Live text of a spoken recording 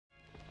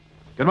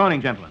Good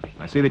morning, gentlemen.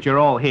 I see that you're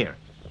all here.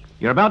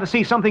 You're about to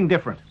see something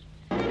different.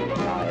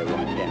 I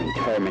want them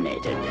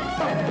terminated.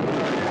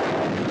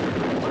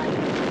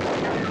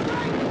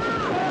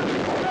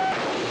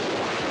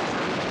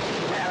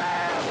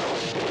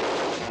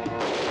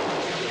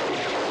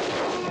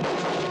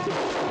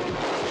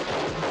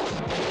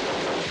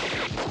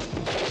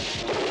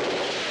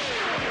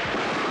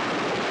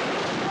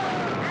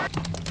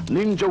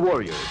 Ninja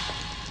Warriors,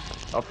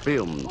 a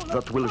film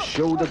that will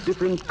show the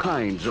different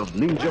kinds of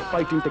ninja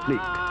fighting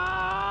technique.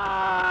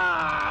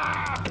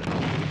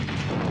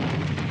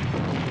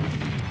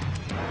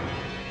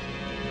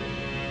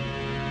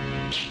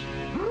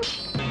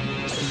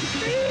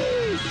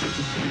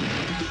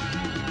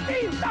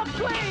 Please stop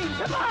playing!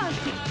 Come on!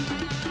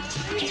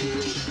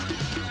 Please!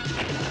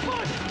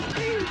 Push!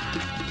 Please!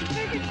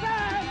 Make it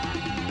fast!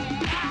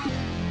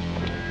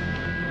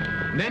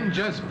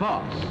 Ninjas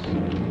Force.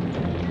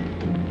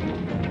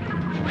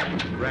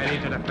 Ready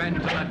to defend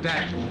to the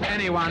death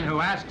anyone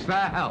who asks for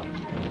help.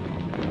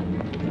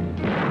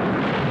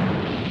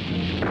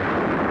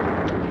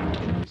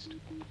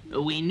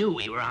 We knew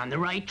we were on the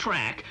right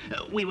track.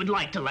 We would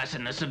like to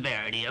lessen the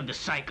severity of the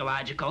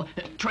psychological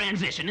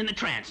transition in the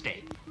trance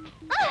state.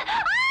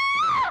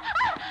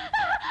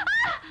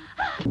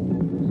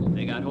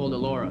 They got hold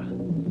of Laura.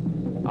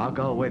 I'll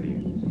go with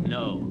you.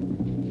 No.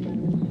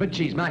 But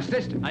she's my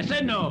sister. I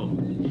said no.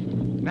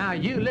 Now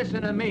you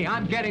listen to me.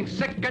 I'm getting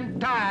sick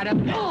and tired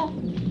of...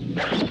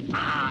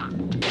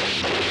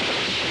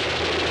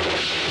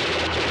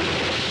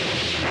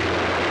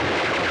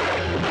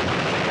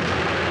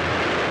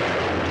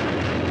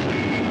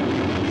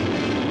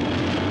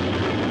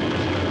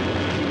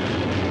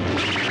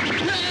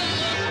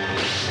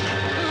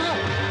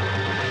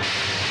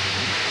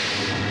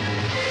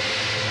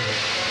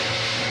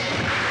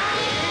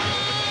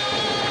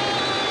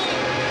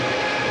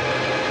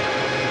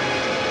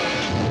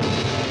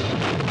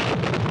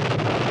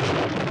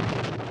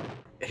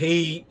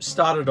 He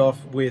started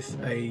off with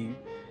a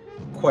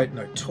quite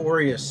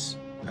notorious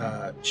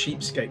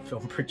cheapskate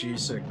film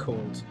producer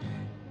called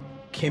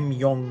Kim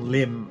Yong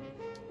Lim,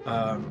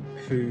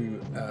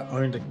 who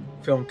owned a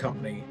film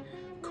company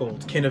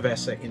called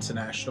Kinevessa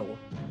International.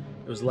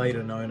 It was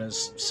later known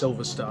as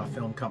Silver Star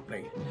Film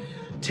Company.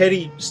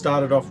 Teddy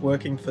started off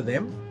working for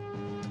them,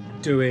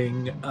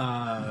 doing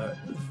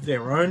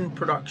their own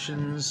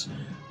productions,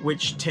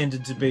 which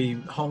tended to be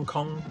Hong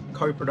Kong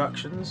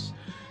co-productions.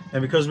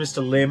 And because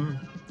Mr. Lim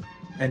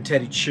and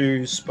Teddy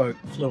Chiu spoke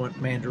fluent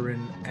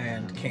Mandarin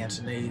and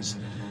Cantonese,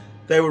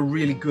 they were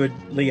really good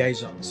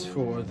liaisons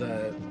for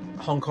the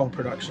Hong Kong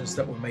productions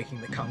that were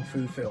making the Kung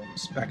Fu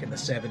films back in the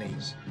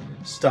 70s,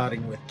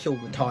 starting with Kill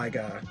the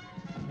Tiger,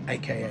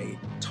 aka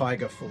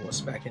Tiger Force,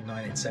 back in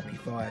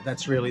 1975.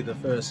 That's really the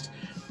first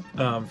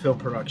film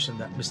production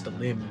that Mr.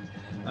 Lim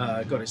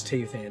got his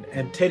teeth in.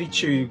 And Teddy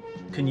Chiu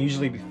can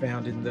usually be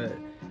found in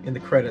the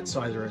credits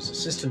either as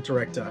assistant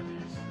director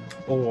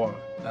or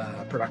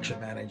production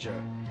manager.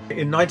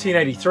 In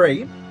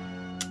 1983,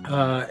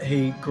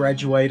 he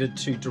graduated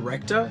to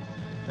director,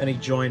 and he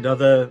joined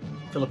other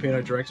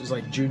Filipino directors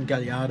like June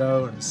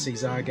Gallardo and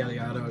Cesar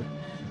Gallardo,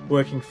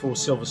 working for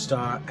Silver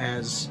Star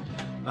as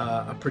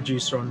a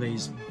producer on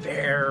these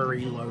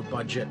very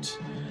low-budget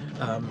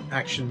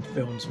action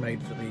films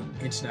made for the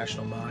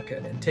international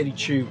market. And Teddy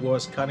Chiu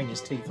was cutting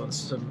his teeth on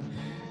some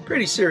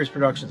pretty serious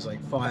productions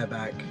like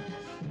Fireback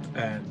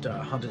and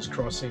Hunter's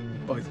Crossing,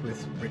 both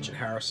with Richard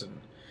Harrison.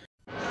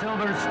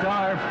 Silver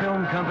Star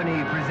Film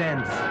Company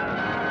presents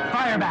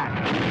Fireback.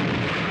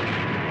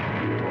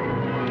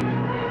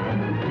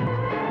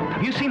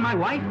 Have you seen my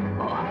wife?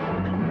 Oh,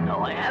 no,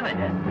 I haven't.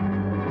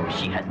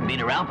 She hasn't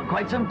been around for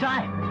quite some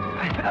time.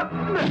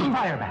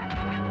 Fireback.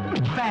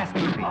 Fast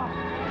moving.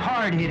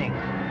 Hard hitting.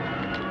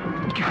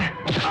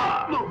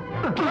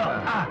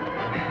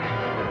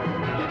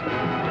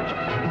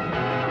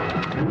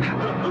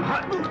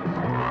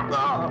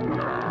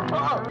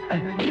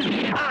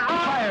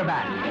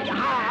 Fireback.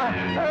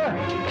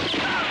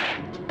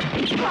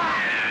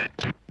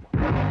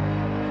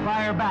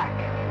 Fireback. Fireback.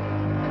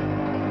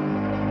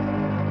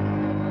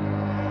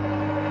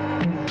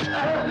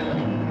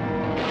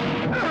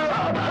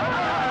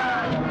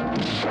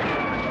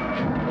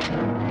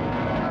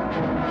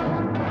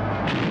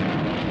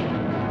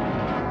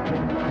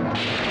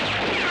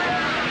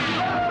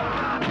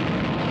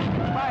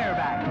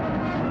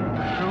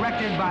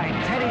 Directed by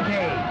Teddy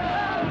Chiu.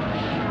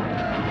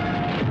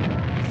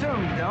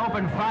 Soon to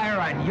open fire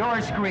on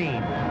your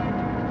screen.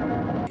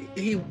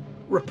 He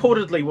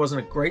reportedly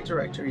wasn't a great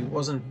director. He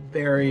wasn't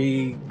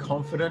very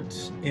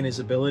confident in his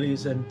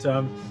abilities, and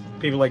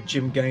people like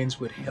Jim Gaines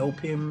would help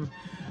him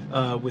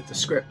with the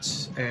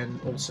scripts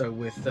and also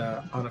with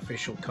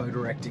unofficial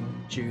co-directing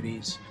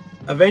duties.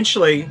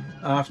 Eventually,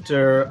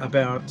 after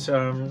about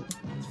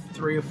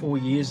 3 or 4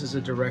 years as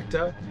a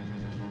director,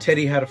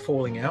 Teddy had a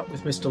falling out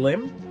with Mr.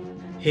 Lim.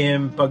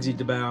 Him, Bugsy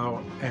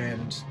DeBow,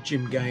 and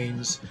Jim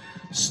Gaines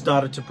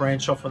started to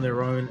branch off on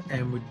their own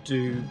and would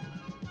do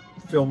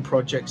film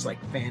projects like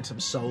Phantom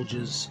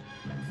Soldiers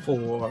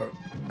for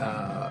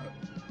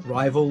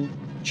rival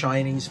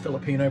Chinese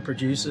Filipino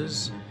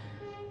producers,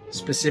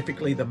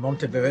 specifically the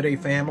Monteverde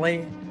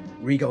family,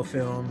 Regal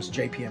Films,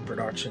 JPM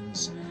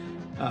Productions.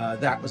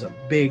 That was a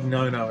big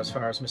no-no as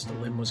far as Mr.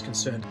 Lim was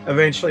concerned.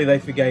 Eventually they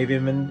forgave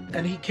him,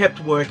 and he kept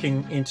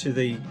working into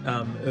the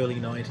early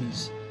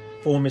 90s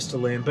for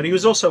Mr. Lim, but he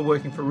was also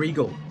working for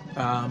Regal,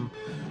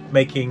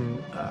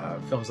 making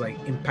films like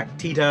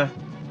Impactita,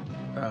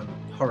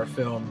 horror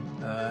film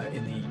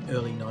in the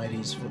early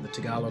 90s for the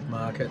Tagalog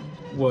market.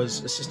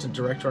 Was assistant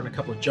director on a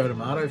couple of Joe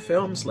D'Amato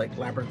films like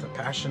Labyrinth of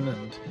Passion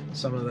and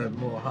some of the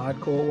more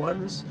hardcore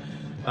ones.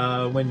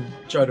 When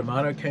Joe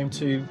D'Amato came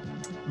to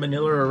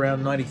Manila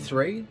around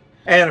 93.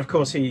 And of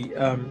course he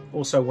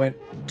also went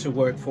to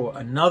work for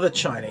another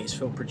Chinese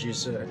film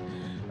producer,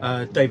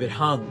 David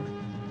Hung,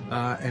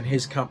 and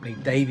his company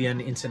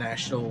Davian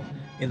International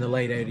in the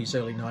late 80s,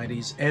 early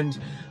 90s, and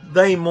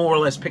they more or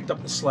less picked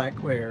up the slack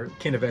where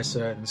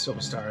Kinevessa and Silver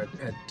Star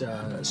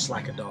had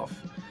slackened off.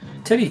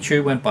 Teddy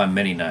Chiu went by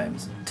many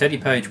names. Teddy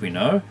Page we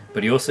know,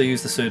 but he also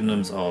used the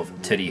pseudonyms of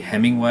Teddy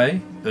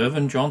Hemingway,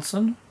 Irvin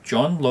Johnson,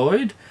 John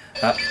Lloyd.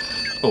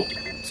 Oh,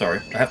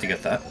 sorry, I have to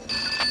get that.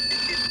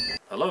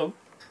 Hello?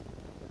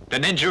 The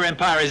Ninja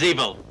Empire is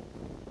evil.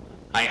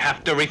 I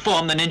have to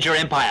reform the Ninja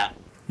Empire.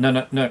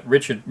 No,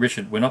 Richard,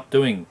 we're not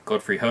doing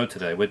Godfrey Ho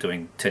today, we're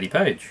doing Teddy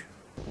Page.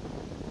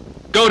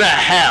 Go to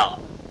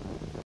hell!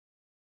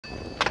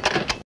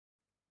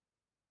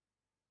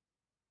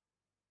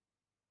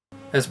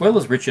 As well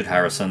as Richard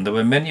Harrison, there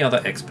were many other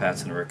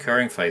expats and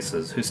recurring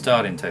faces who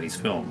starred in Teddy's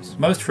films.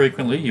 Most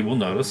frequently, you will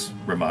notice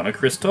Romano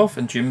Christoph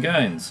and Jim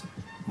Gaines,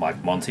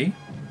 Mike Monty,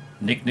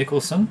 Nick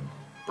Nicholson,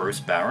 Bruce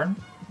Barron,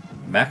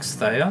 Max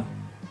Thayer,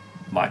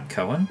 Mike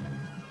Cohen,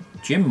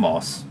 Jim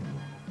Moss,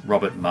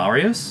 Robert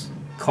Marius,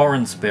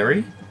 Corin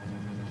Sperry,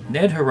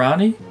 Ned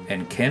Harani,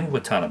 and Ken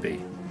Watanabe.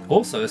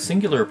 Also,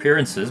 singular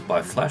appearances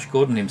by Flash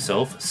Gordon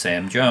himself,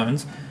 Sam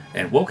Jones,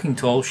 and Walking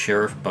Tall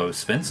Sheriff Bo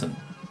Svensson.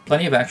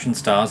 Plenty of action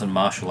stars and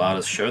martial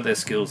artists show their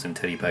skills in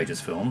Teddy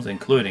Page's films,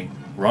 including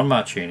Ron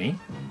Marchini,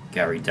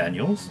 Gary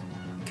Daniels,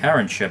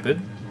 Karen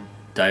Shepard,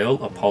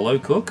 Dale Apollo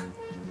Cook,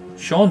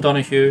 Sean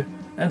Donahue,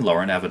 and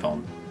Lauren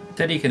Avedon.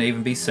 Teddy can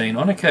even be seen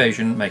on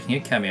occasion making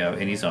a cameo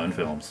in his own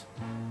films.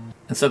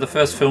 And so the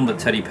first film that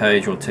Teddy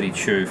Page or Teddy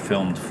Chiu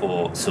filmed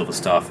for Silver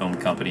Star Film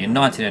Company in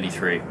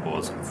 1983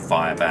 was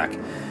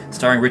Fireback,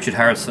 starring Richard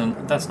Harrison.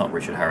 That's not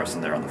Richard Harrison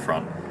there on the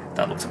front.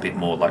 That looks a bit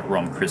more like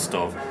Rom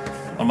Christoph.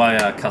 On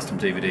my custom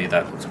DVD,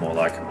 that looks more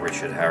like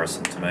Richard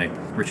Harrison to me.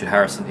 Richard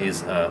Harrison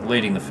is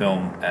leading the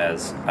film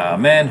as a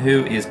man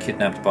who is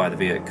kidnapped by the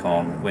Viet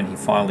Cong. When he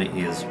finally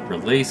is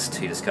released,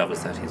 he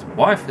discovers that his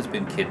wife has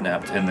been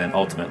kidnapped and then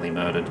ultimately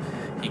murdered.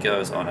 He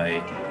goes on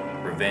a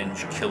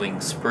revenge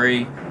killing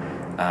spree.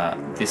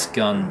 This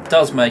gun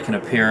does make an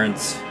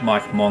appearance.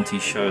 Mike Monty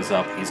shows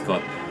up. He's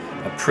got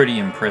a pretty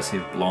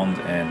impressive blonde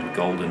and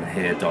golden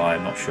hair dye.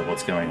 I'm not sure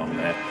what's going on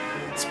there.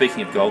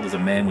 Speaking of gold, there's a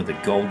man with a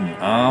golden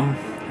arm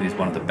who's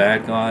one of the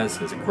bad guys.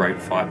 There's a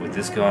great fight with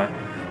this guy.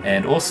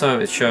 And also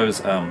it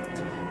shows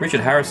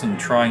Richard Harrison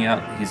trying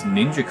out his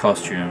ninja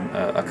costume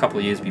a couple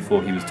of years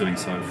before he was doing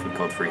so for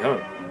Godfrey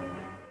Ho.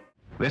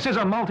 This is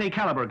a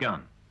multi-caliber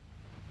gun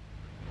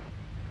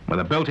with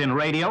a built-in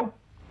radio,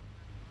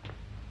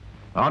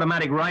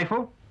 automatic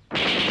rifle,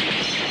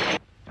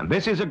 and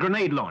this is a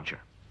grenade launcher.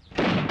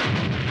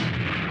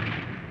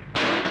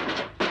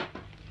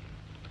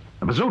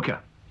 A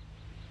bazooka.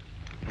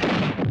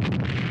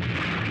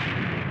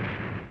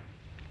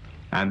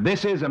 And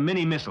this is a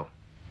mini missile.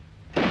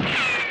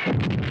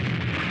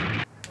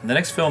 The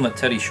next film that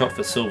Teddy shot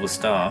for Silver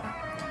Star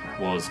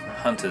was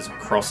Hunter's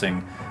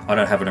Crossing. I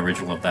don't have an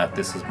original of that.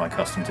 This is my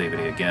custom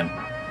DVD again.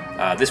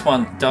 This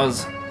one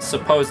does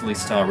supposedly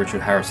star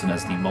Richard Harrison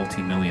as the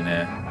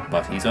multi-millionaire,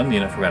 but he's only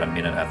in it for about a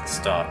minute at the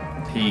start.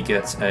 He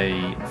gets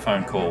a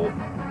phone call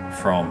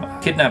from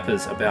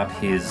kidnappers about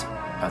his,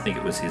 I think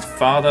it was his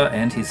father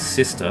and his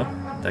sister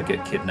that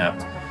get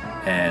kidnapped.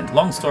 And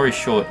long story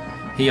short,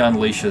 he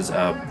unleashes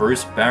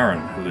Bruce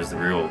Barron, who is the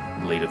real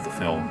lead of the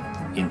film,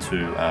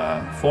 into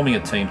forming a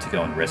team to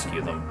go and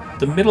rescue them.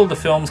 The middle of the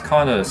film's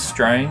kind of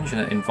strange,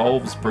 and it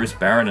involves Bruce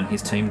Barron and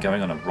his team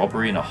going on a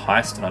robbery and a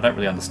heist, and I don't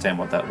really understand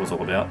what that was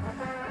all about.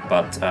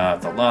 But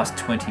the last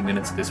 20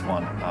 minutes of this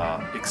one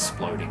are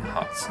exploding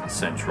huts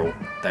central.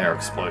 They are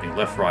exploding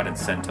left, right, and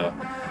centre.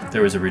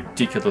 There is a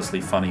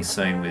ridiculously funny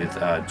scene with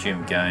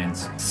Jim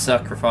Gaines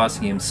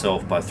sacrificing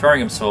himself by throwing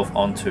himself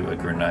onto a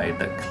grenade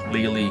that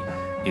clearly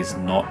is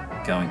not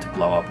going to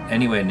blow up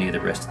anywhere near the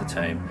rest of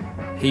the team.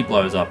 He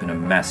blows up in a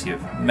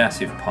massive,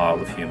 massive pile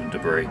of human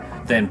debris.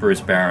 Then Bruce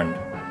Barron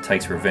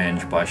takes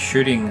revenge by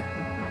shooting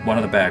one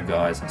of the bad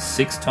guys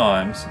 6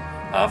 times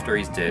after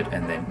he's dead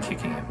and then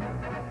kicking him.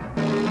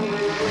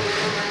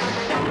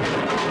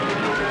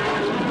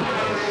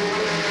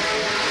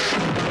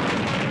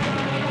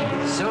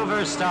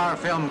 Silver Star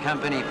Film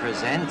Company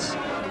presents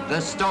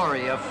the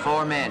story of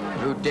 4 men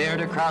who dare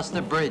to cross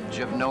the bridge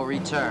of no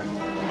return.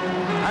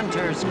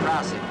 Hunter's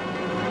Crossing.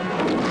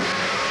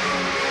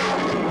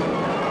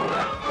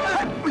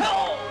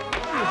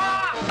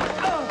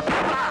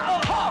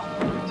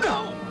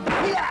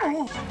 Yeah!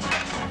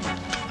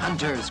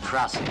 Hunter's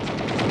Crossing.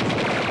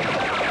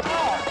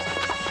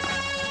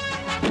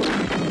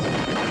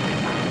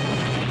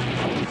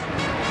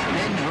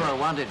 Men who are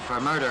wanted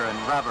for murder and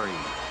robbery,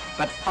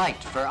 but fight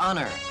for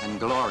honor and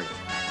glory.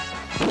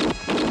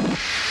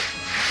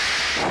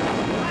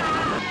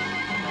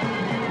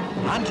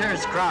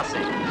 Hunter's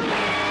Crossing.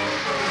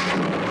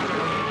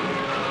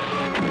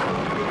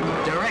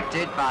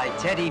 Directed by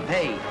Teddy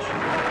Page.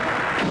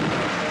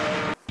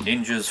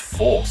 Ninja's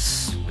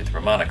Force with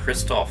Romana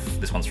Christoph.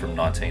 This one's from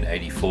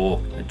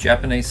 1984. A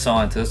Japanese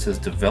scientist has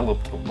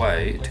developed a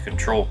way to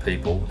control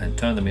people and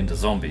turn them into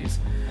zombies.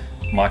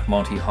 Mike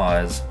Monty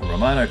hires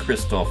Romana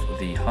Christoph,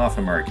 the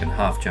half-American,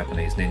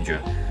 half-Japanese ninja,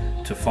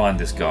 to find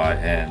this guy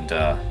and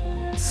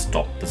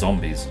stop the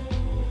zombies.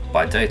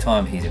 By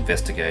daytime he's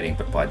investigating,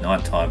 but by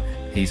nighttime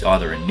he's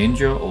either a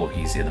ninja or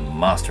he's the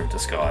master of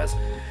disguise.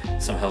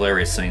 Some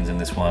hilarious scenes in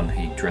this one.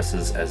 He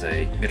dresses as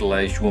a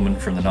middle-aged woman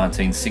from the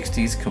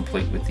 1960s,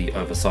 complete with the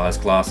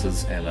oversized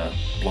glasses and a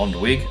blonde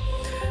wig.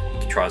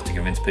 He tries to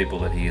convince people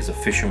that he is a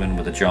fisherman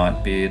with a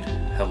giant beard.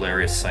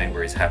 Hilarious scene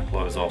where his hat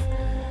blows off.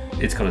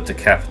 It's got a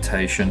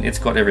decapitation. It's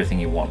got everything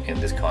you want in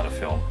this kind of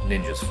film.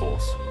 Ninja's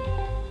Force.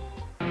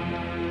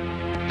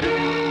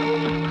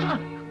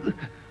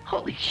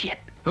 Holy shit.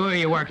 Who are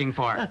you working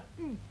for?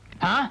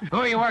 Huh? Who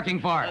are you working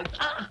for?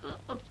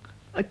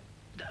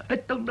 I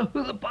don't know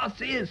who the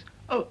boss is.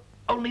 Oh,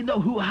 only know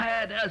who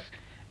hired us.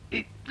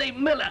 Named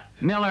Miller.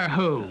 Miller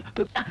who?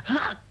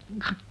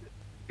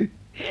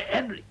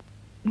 Henry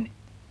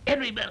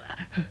Miller.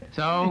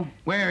 So,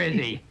 where is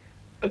he?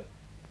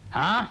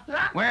 Huh?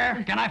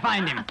 Where can I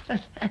find him?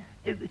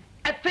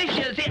 At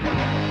Fisher's.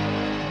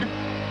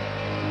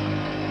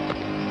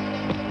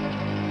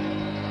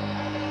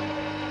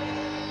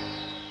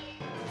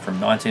 From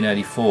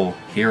 1984,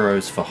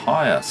 Heroes for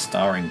Hire,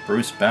 starring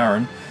Bruce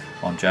Barron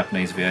on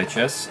Japanese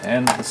VHS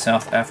and the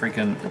South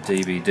African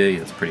DVD.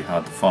 That's pretty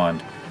hard to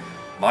find.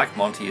 Mike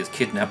Monty is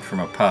kidnapped from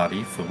a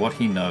party for what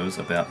he knows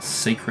about a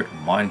secret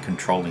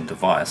mind-controlling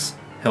device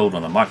held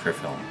on a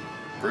microfilm.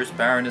 Bruce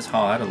Barron is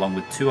hired along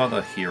with two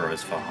other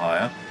heroes for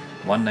hire,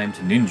 one named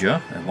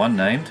Ninja and one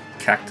named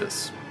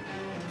Cactus.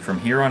 From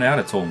here on out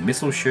it's all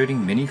missile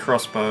shooting mini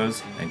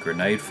crossbows and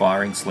grenade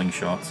firing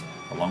slingshots,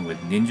 along with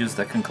ninjas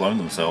that can clone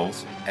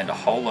themselves, and a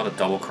whole lot of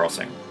double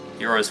crossing.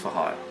 Heroes for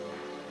Hire.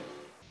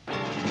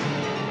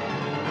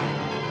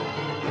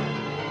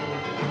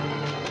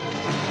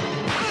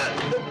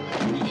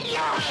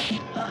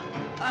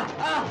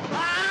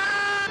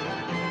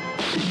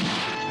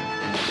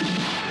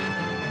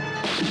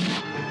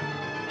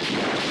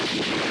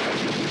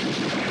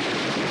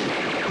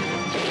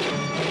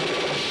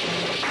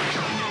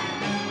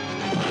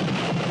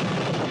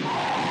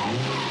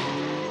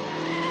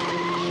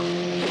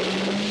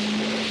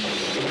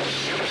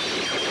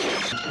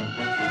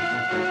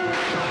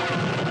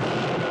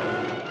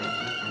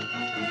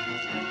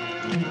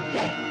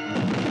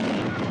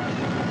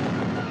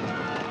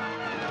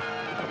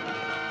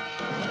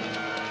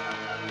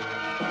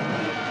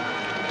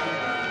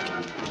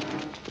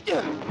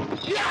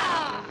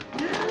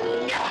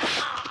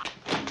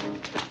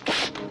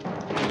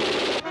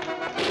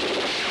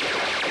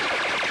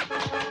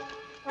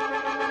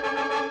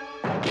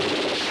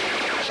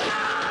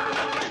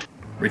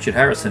 Richard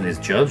Harrison is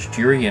judge,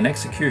 jury and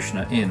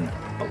executioner in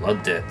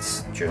Blood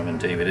Debts, German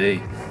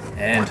DVD,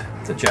 and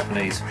the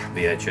Japanese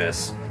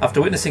VHS.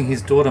 After witnessing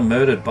his daughter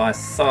murdered by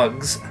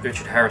thugs,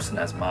 Richard Harrison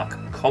as Mark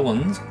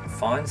Collins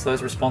finds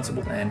those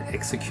responsible and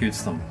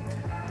executes them.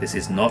 This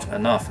is not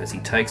enough as he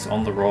takes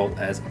on the role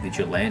as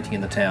vigilante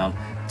in the town,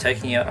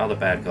 taking out other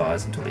bad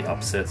guys until he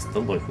upsets the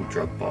local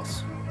drug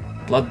boss.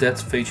 Blood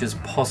Debts features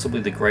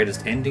possibly the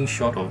greatest ending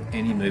shot of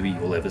any movie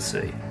you'll ever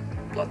see.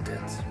 Blood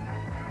Debts.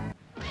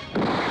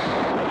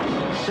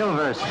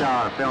 Silver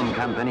Star Film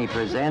Company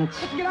presents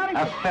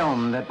a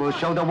film that will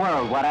show the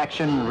world what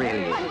action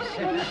really is.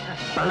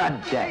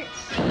 Blood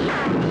Debts.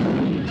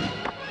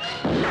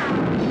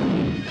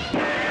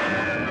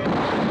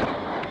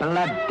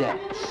 Blood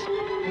Debts.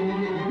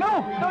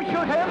 No, don't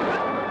shoot him!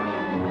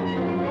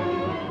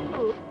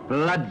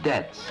 Blood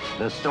Debts,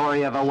 the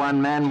story of a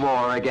one-man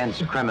war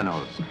against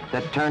criminals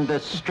that turned the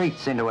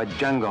streets into a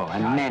jungle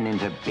and men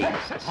into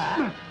beasts.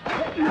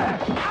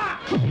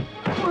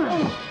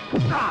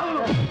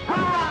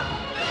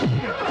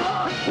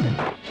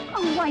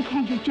 Oh, why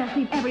can't you just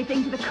leave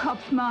everything to the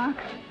cops, Mark?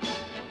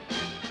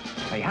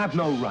 They have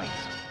no rights.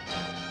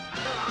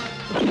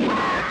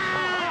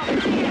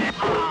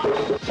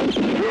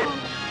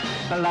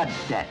 Blood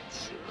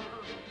Debts.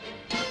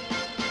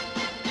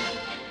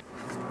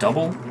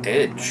 Double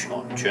Edge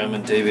on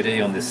German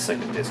DVD on this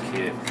second disc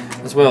here,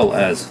 as well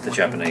as the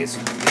Japanese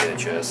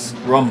VHS.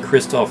 Rom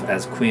Christoph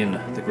as Quinn,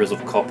 the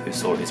grizzled cop who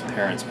saw his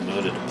parents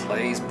murdered,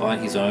 plays by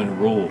his own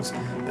rules,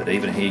 but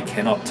even he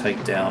cannot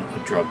take down a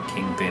drug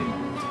kingpin.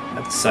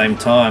 At the same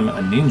time,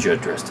 a ninja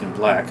dressed in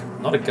black,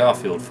 not a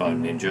Garfield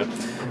phone ninja,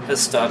 has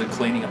started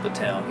cleaning up the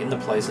town in the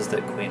places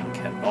that Quinn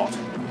cannot.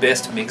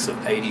 Best mix of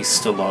 80s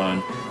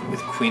Stallone,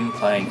 with Quinn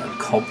playing a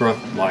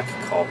Cobra-like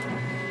cop.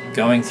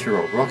 going through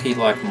a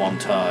Rocky-like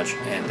montage,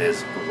 and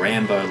there's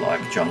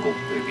Rambo-like jungle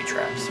booby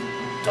traps.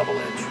 Double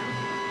edge.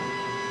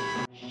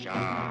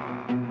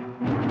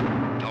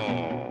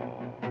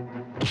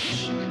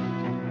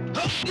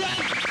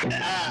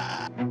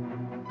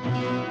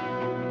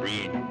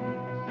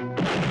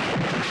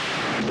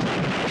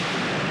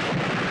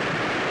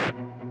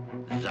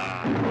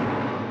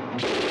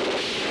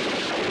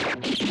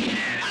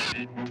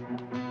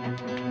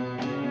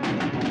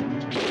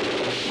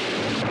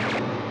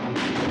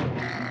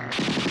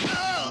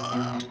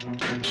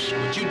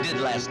 What you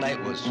did last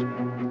night was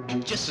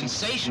just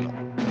sensational.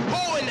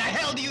 Who in the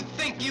hell do you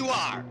think you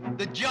are?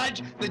 The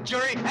judge, the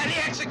jury, and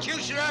the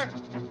executioner?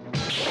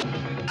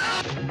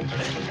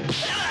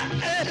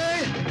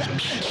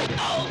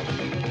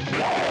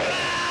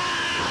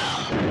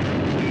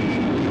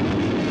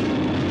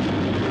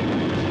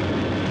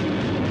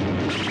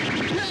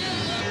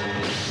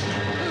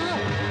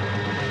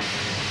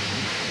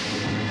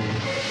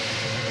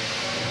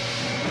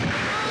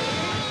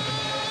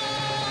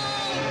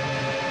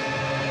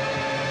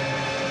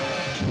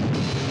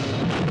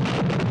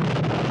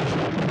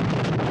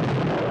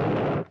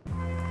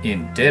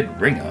 In Dead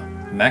Ringer,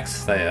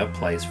 Max Thayer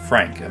plays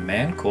Frank, a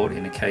man caught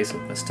in a case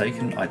of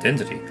mistaken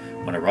identity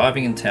when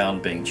arriving in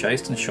town being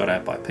chased and shot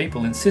at by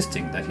people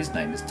insisting that his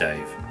name is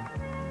Dave.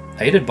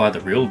 Aided by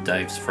the real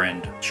Dave's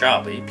friend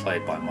Charlie,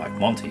 played by Mike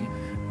Monty,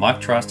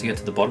 Mike tries to get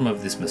to the bottom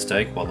of this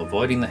mistake while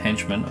avoiding the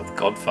henchman of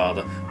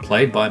Godfather,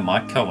 played by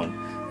Mike Cohen,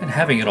 and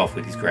having it off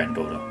with his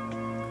granddaughter.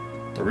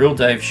 The real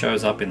Dave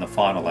shows up in the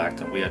final act,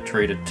 and we are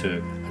treated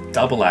to a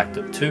double act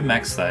of 2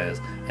 Max Thayers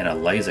and a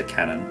laser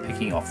cannon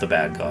picking off the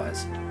bad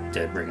guys.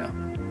 Dead Ringer.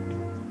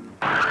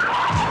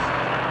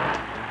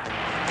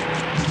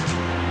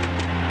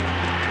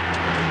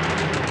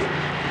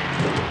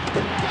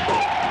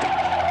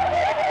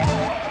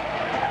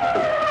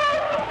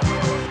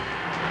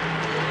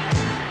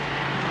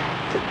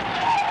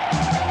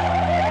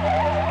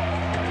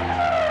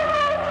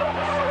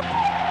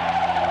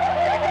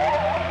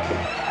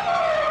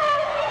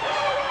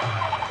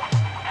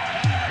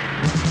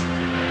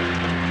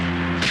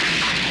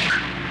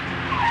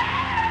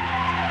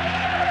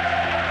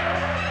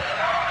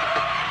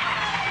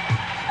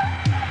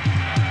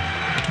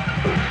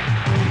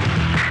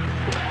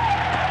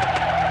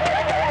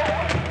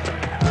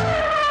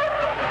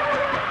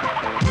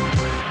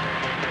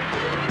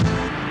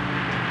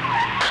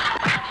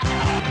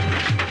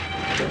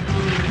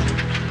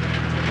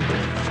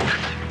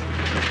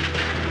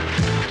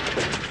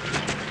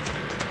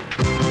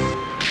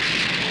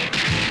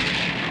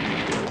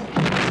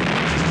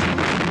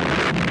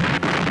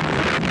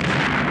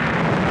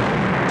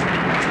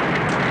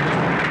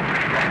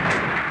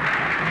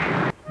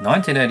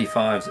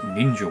 1985's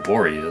Ninja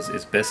Warriors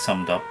is best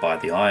summed up by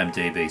the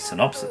IMDb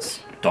synopsis.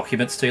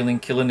 Document-stealing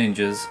killer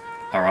ninjas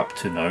are up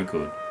to no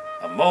good.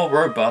 A more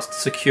robust,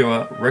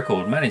 secure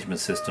record management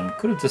system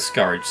could have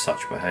discouraged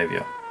such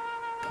behaviour.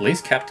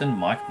 Police Captain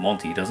Mike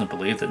Monty doesn't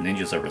believe that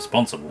ninjas are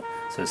responsible,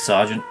 so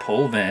Sergeant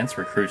Paul Vance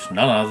recruits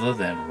none other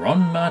than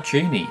Ron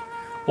Marchini,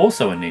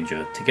 also a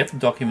ninja, to get the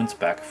documents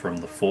back from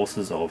the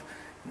forces of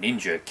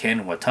Ninja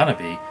Ken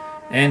Watanabe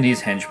and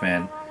his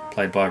henchman,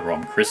 played by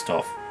Ron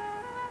Christoph.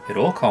 It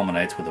all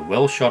culminates with a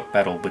well-shot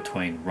battle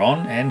between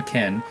Ron and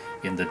Ken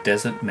in the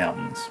desert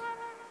mountains.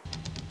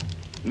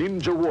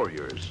 Ninja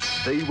warriors,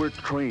 they were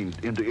trained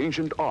in the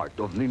ancient art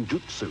of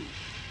ninjutsu.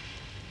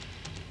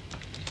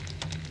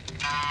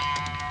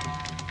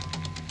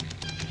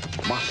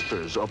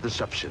 Masters of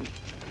deception.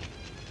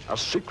 A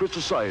secret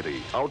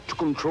society out to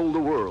control the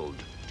world.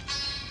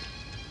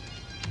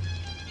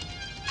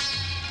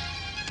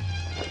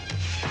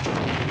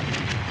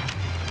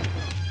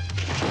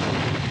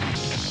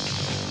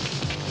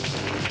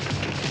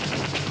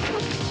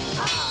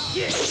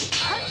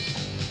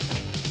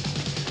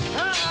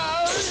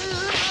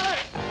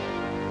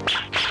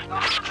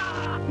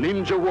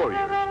 Ninja Warrior,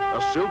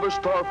 a Silver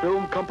Star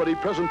Film Company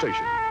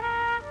presentation.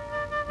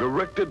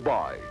 Directed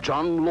by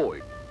John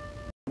Lloyd.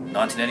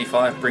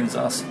 1985 brings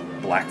us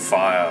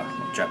Blackfire,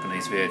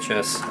 Japanese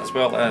VHS, as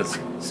well as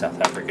South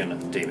African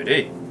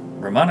DVD.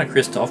 Romana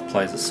Christoph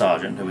plays a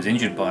sergeant who was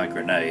injured by a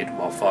grenade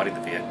while fighting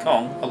the Viet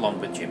Cong along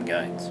with Jim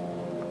Gaines.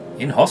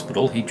 In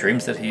hospital, he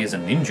dreams that he is a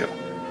ninja.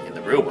 In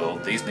the real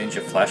world, these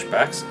ninja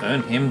flashbacks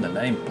earn him the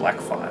name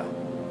Blackfire.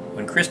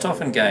 When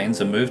Christoph and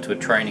Gaines are moved to a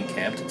training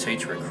camp to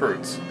teach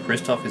recruits,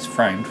 Christoph is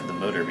framed for the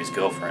murder of his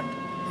girlfriend.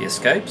 He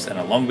escapes and,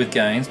 along with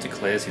Gaines,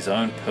 declares his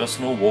own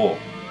personal war.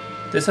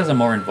 This has a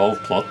more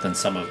involved plot than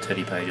some of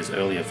Teddy Page's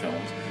earlier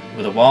films,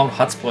 with a wild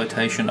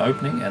Hutsploitation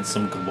opening and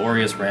some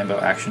glorious Rambo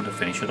action to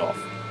finish it off.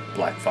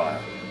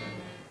 Blackfire.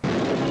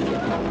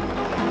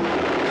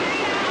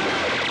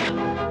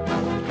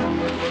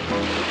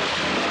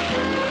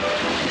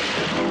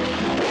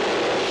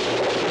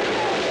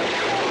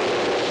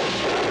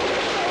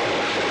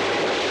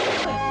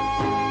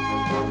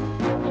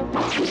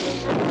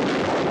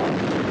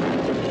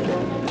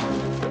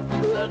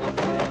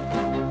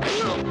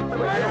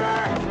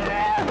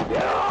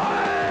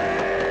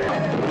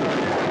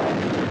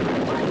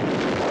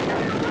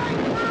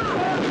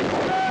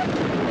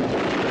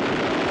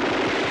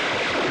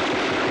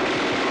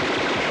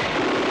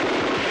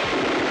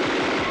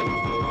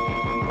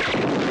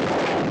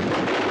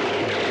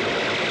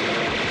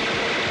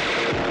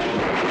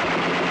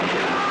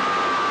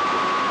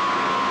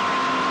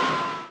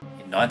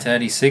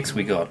 1986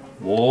 we got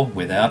War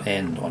Without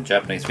End on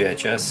Japanese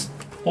VHS,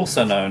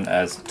 also known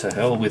as To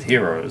Hell With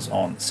Heroes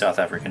on South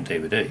African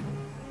DVD.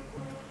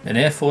 An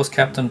Air Force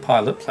captain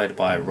pilot played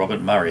by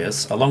Robert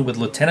Marius, along with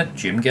Lieutenant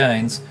Jim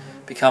Gaines,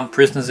 become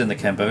prisoners in the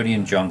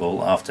Cambodian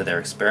jungle after their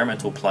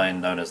experimental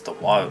plane known as the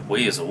Wild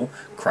Weasel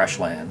crash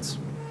lands.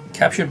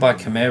 Captured by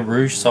Khmer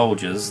Rouge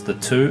soldiers, the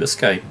two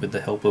escape with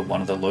the help of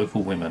one of the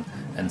local women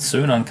and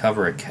soon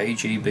uncover a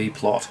KGB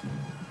plot.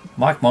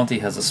 Mike Monty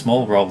has a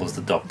small role as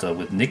the Doctor,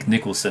 with Nick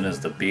Nicholson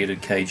as the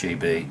bearded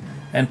KGB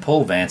and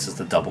Paul Vance as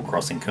the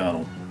double-crossing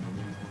colonel.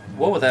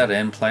 War Without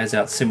End plays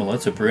out similar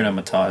to Bruno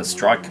Mattei's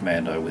Strike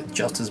Commando, with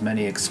just as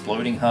many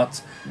exploding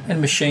huts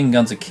and machine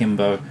guns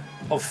akimbo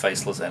of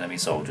faceless enemy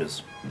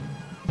soldiers.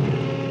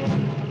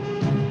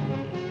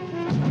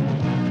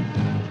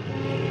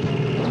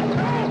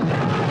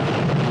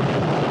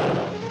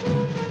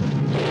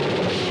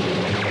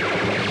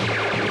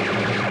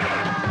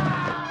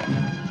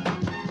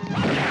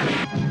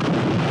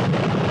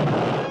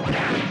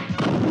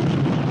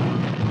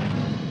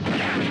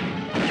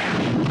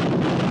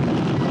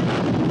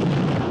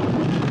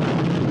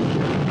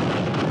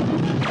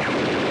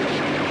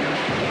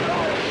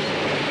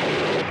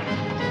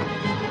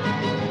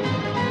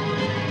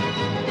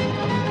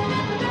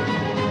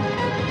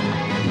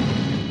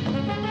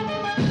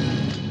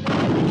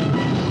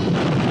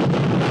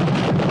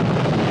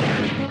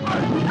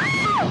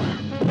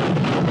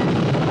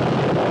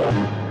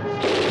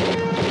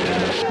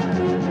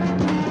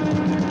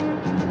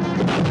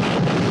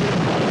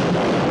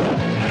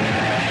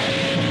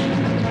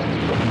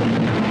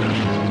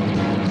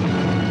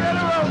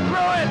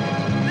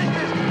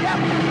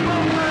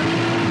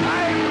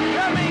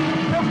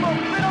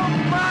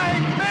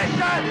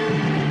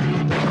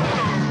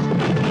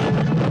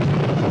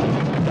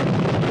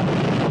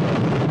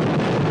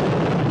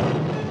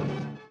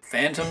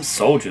 Phantom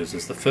Soldiers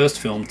is the first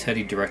film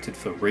Teddy directed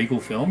for Regal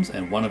Films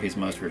and one of his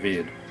most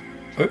revered.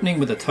 Opening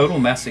with a total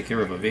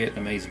massacre of a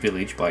Vietnamese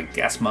village by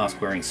gas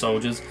mask wearing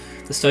soldiers,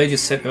 the stage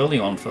is set early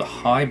on for the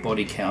high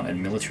body count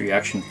and military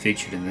action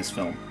featured in this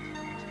film.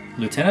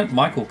 Lieutenant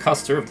Michael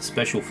Custer of the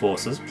Special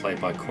Forces, played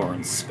by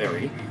Corin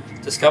Sperry,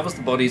 discovers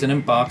the bodies and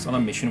embarks on a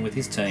mission with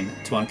his team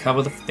to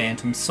uncover the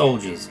Phantom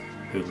Soldiers,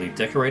 who leave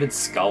decorated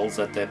skulls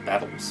at their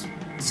battles.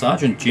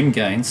 Sergeant Jim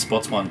Gaines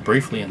spots one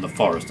briefly in the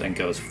forest and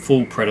goes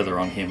full Predator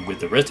on him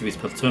with the rest of his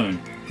platoon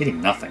hitting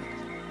nothing.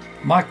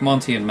 Mike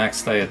Monty and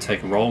Max Thayer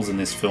take roles in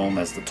this film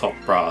as the top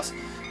brass,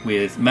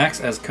 with Max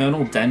as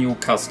Colonel Daniel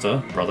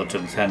Custer, brother to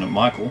Lieutenant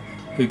Michael,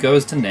 who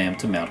goes to Nam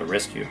to mount a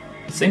rescue.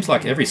 It seems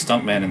like every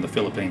stuntman in the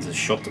Philippines is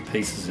shot to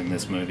pieces in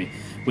this movie,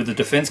 with the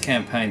defense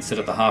campaign set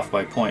at the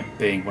halfway point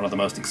being one of the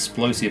most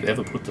explosive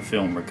ever put to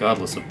film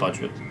regardless of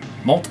budget.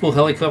 Multiple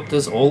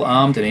helicopters, all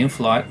armed and in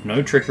flight,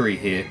 no trickery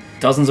here,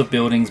 dozens of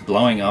buildings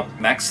blowing up,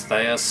 Max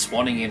Thayer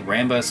swanning in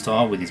Rambo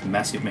style with his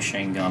massive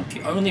machine gun. If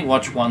you only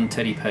watch one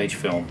Teddy Page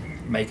film,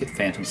 make it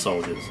Phantom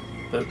Soldiers.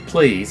 But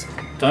please,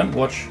 don't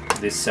watch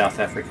this South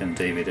African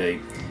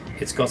DVD.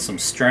 It's got some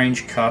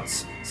strange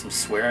cuts, some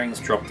swearing's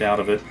dropped out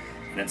of it,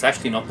 and it's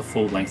actually not the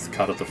full-length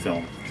cut of the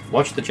film.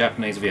 Watch the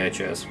Japanese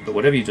VHS, but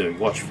whatever you do,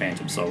 watch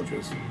Phantom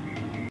Soldiers.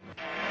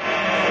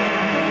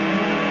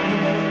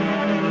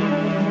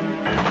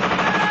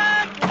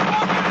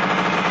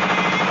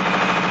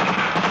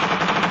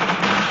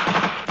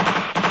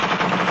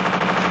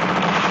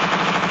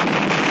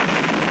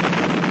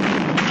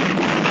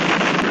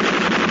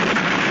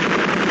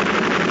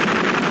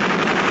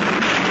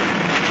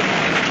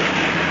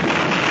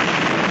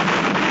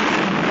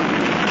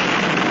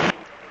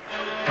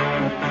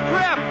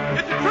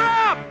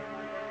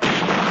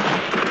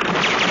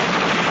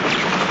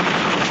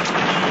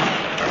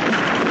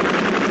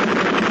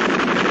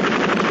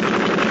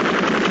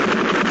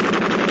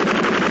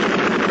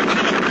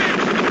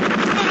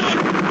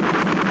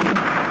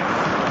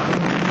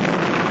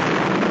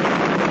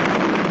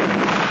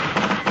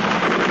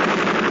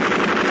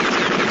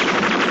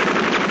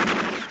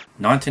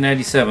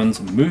 (1987's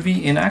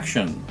Movie in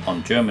Action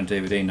on German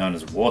DVD known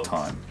as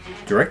Wartime.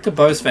 Director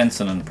Bo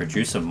Svensson and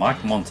producer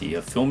Mike Monty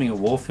are filming a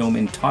war film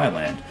in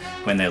Thailand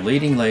when their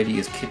leading lady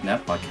is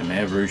kidnapped by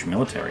Khmer Rouge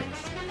military.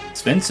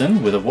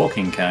 Svensson, with a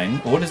walking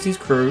cane, orders his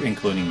crew,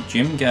 including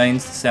Jim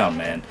Gaines the sound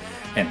man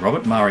and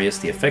Robert Marius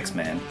the effects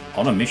man,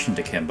 on a mission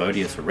to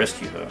Cambodia to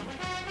rescue her.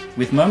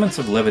 With moments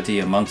of levity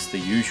amongst the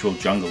usual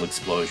jungle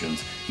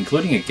explosions,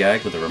 including a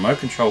gag with a remote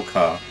control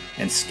car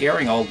and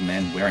scaring old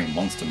men wearing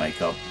monster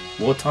makeup,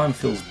 Wartime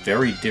feels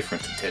very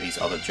different to Teddy's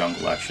other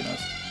jungle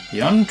actioners.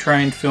 The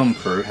untrained film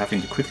crew having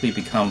to quickly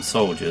become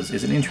soldiers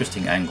is an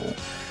interesting angle,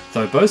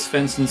 though Bo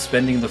Svensson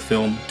spending the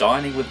film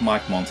dining with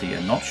Mike Monty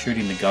and not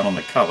shooting the gun on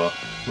the cover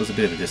was a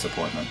bit of a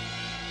disappointment.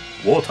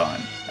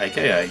 Wartime,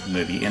 aka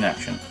Movie in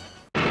Action.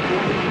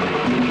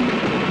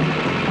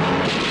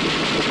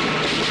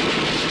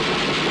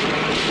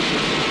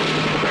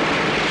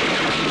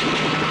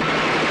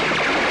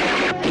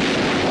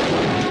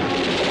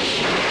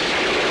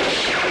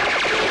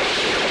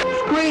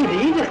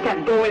 You just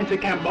can't go into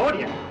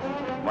Cambodia.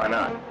 Why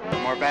not?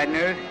 More bad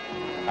news?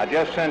 I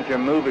just sent your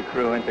movie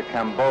crew into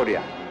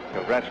Cambodia.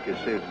 rescue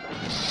suit.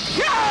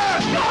 Yeah!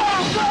 Go!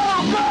 Go!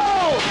 Go!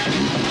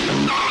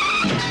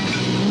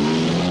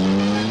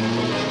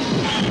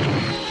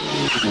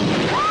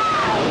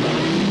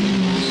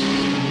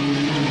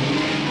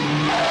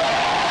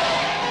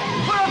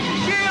 Put up the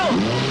shield!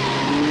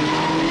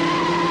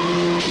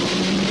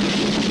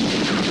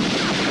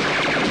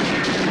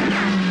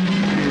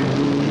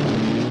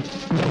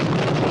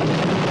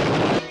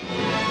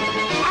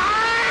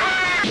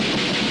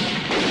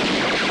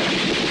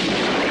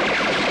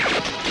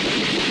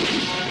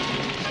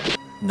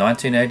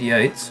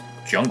 (1988's)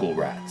 Jungle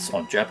Rats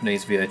on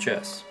Japanese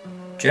VHS.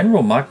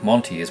 General Mike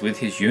Monty is with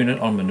his unit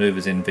on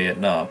maneuvers in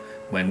Vietnam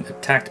when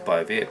attacked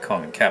by Viet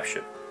Cong and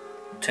captured.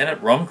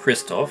 Lieutenant Ron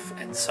Christoph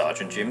and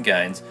Sergeant Jim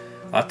Gaines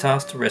are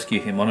tasked to rescue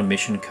him on a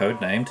mission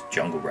codenamed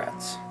Jungle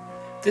Rats.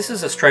 This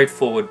is a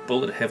straightforward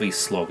bullet-heavy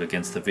slog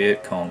against the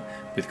Viet Cong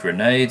with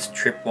grenades,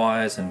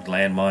 tripwires and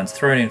landmines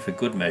thrown in for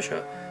good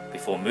measure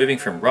before moving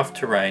from rough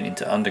terrain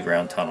into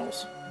underground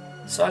tunnels.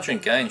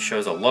 Sergeant Gaines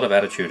shows a lot of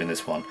attitude in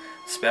this one,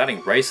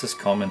 spouting racist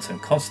comments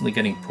and constantly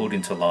getting pulled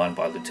into line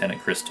by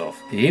Lieutenant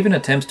Christoph. He even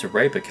attempts to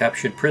rape a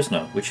captured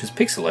prisoner, which is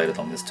pixelated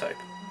on this tape.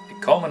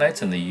 It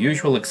culminates in the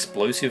usual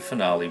explosive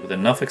finale with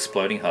enough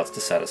exploding huts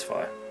to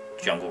satisfy.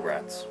 Jungle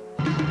Rats.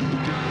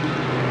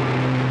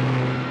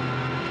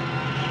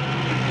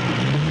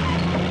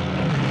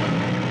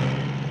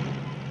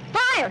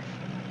 Fire!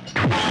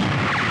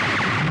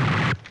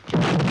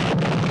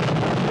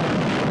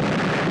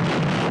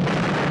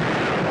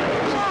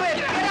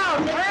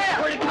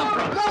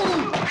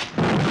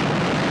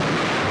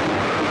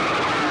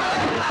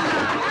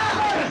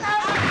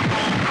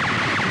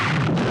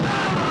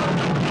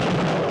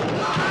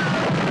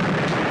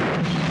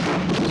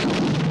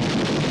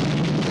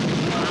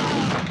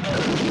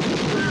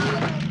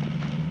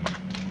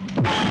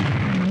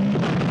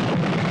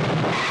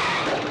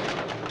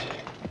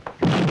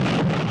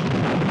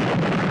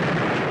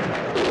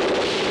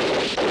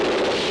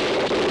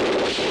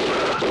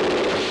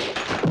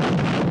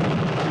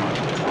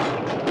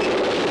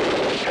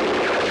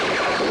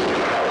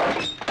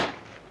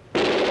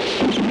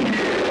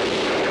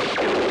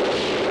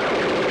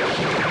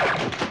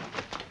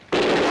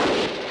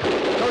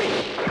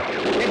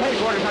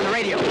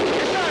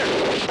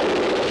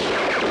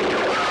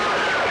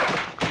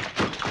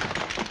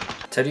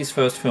 Teddy's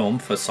first film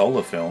for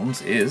Solar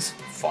Films is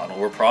Final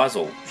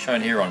Reprisal,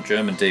 shown here on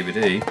German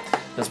DVD,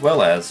 as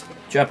well as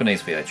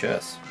Japanese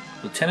VHS.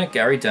 Lieutenant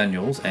Gary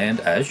Daniels and,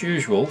 as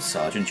usual,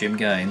 Sergeant Jim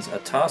Gaines are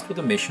tasked with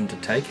a mission to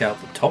take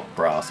out the top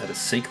brass at a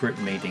secret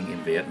meeting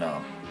in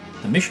Vietnam.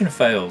 The mission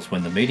fails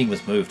when the meeting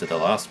was moved at the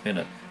last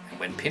minute, and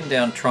when pinned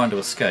down trying to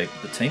escape,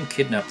 the team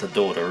kidnap the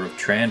daughter of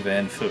Tran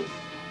Van Phu.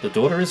 The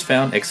daughter is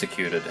found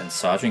executed and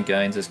Sergeant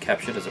Gaines is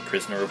captured as a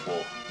prisoner of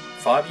war.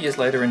 5 years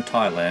later in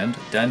Thailand,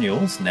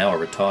 Daniels, now a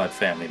retired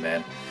family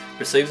man,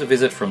 receives a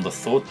visit from the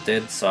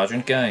thought-dead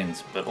Sergeant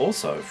Gaines, but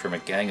also from a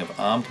gang of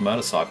armed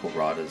motorcycle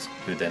riders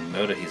who then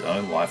murder his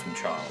own wife and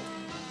child.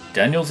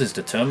 Daniels is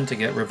determined to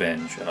get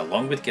revenge and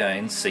along with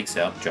Gaines seeks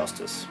out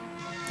justice.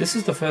 This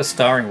is the first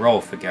starring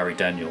role for Gary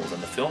Daniels,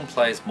 and the film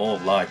plays more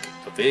like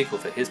a vehicle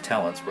for his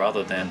talents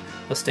rather than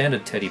a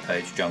standard Teddy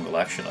Page jungle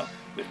actioner,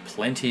 with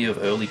plenty of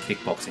early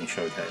kickboxing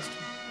showcased.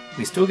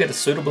 We still get a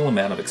suitable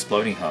amount of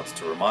exploding huts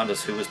to remind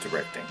us who is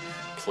directing,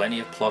 plenty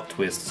of plot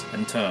twists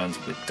and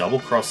turns with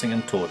double-crossing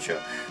and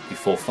torture,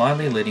 before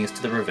finally leading us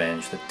to the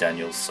revenge that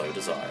Daniels so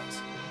desires.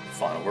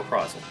 Final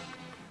Reprisal.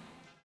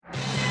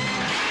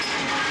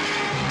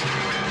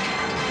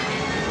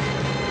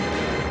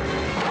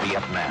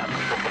 Vietnam.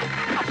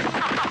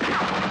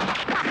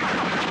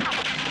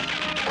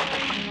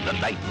 The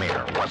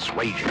nightmare was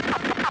raging,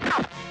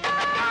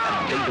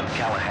 and David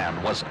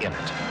Callahan was in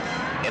it.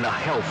 In a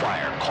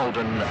hellfire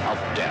cauldron of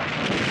death.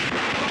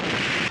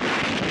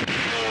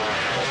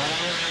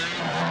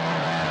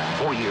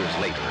 4 years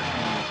later,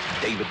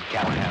 David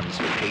Callahan's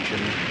vacation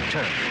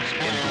turns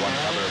into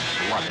another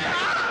blood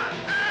night.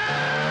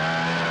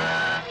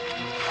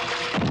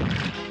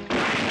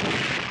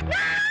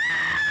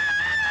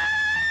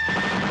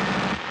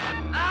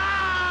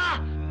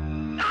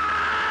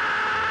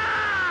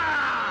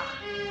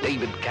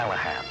 David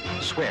Callahan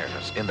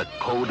swears in the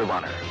code of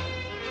honor.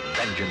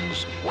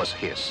 Vengeance was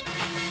his.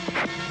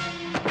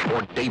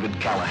 For David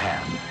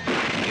Callahan,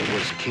 it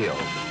was kill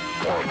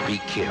or be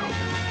killed.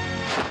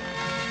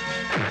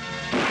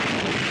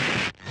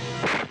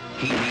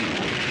 He knew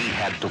he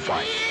had to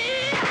fight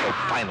the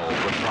final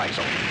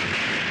reprisal.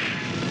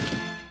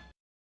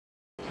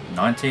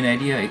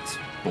 1988's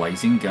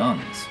Blazing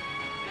Guns.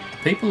 The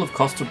people of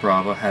Costa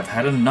Brava have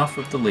had enough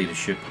of the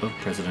leadership of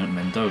President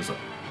Mendoza.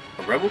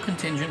 A rebel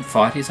contingent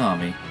fight his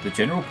army, the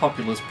general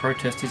populace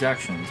protest his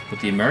actions, but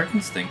the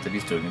Americans think that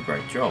he's doing a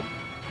great job.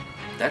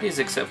 That is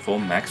except for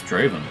Max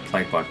Draven,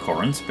 played by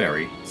Corin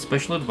Sperry,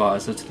 special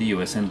advisor to the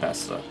US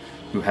ambassador,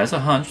 who has a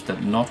hunch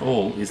that not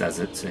all is as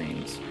it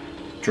seems.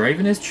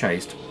 Draven is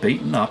chased,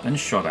 beaten up and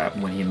shot at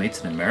when he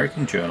meets an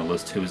American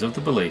journalist who is of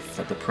the belief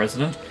that the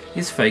president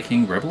is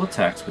faking rebel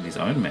attacks with his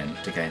own men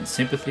to gain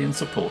sympathy and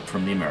support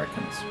from the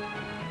Americans.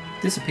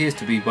 This appears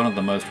to be one of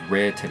the most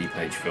rare Teddy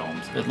Page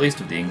films, at least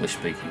of the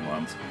English-speaking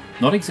ones,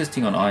 not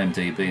existing on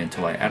IMDb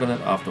until I added it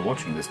after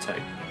watching this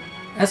tape.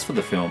 As for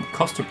the film,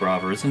 Costa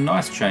Brava is a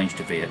nice change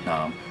to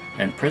Vietnam,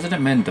 and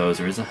President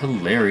Mendoza is a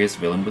hilarious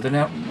villain with an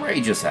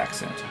outrageous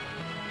accent.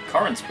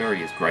 Corin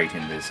Sperry is great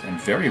in this, and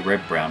very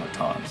red-brown at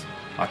times.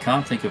 I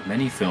can't think of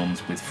many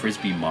films with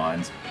frisbee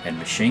mines and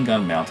machine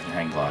gun mounted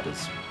hang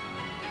gliders.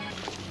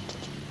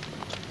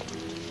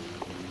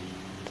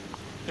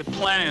 They're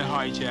planning a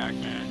hijack,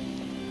 man.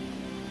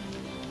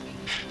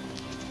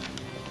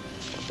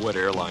 What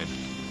airline?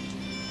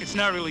 It's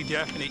not really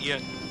definite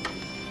yet.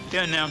 They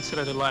announced it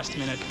at the last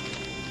minute.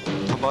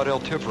 How about El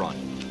Tifron?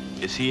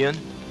 Is he in?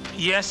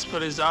 Yes,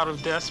 but is out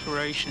of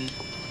desperation.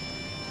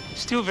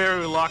 Still very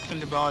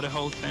reluctant about the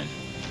whole thing.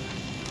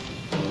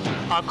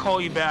 I'll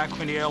call you back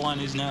when the airline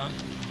is known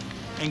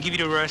and give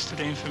you the rest of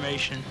the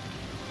information.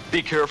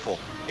 Be careful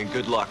and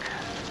good luck.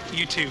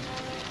 You too.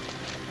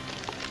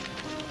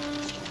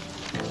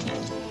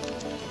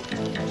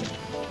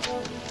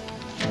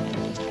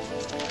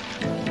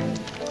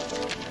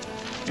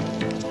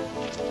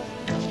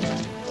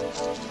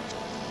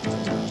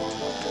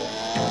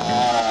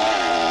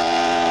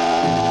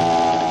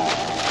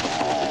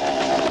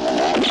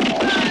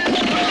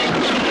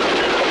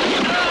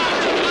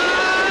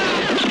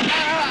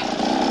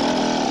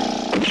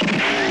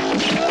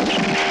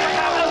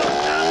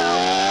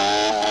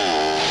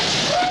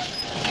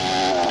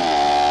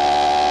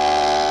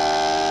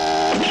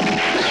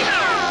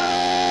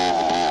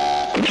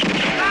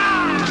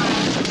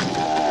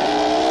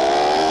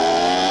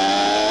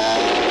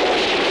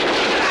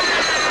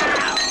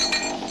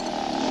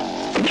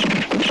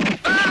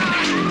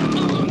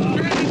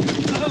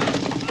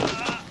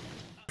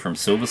 From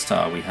Silver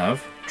Star we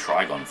have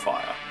Trigon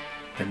Fire.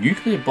 A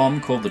nuclear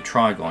bomb called the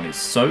Trigon is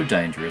so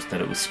dangerous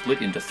that it was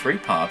split into 3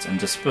 parts and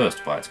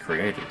dispersed by its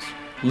creators.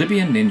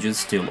 Libyan ninjas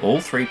steal all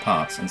 3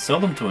 parts and sell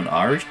them to an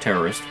Irish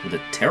terrorist with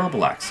a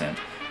terrible accent,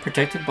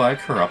 protected by a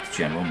corrupt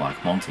General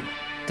Mike Monty.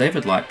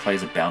 David Light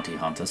plays a bounty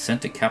hunter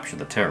sent to capture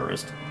the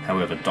terrorist.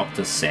 However,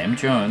 Dr. Sam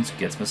Jones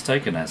gets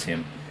mistaken as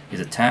him, is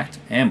attacked,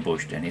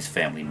 ambushed, and his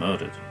family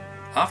murdered.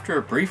 After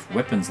a brief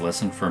weapons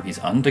lesson from his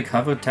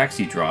undercover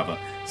taxi driver,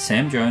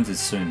 Sam Jones is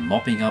soon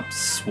mopping up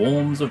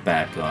swarms of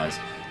bad guys,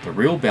 the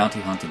real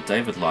bounty hunter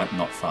David Light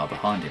not far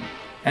behind him.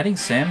 Adding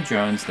Sam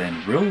Jones'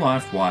 then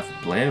real-life wife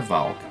Blair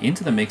Valk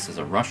into the mix as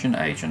a Russian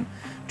agent,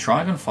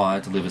 Trigon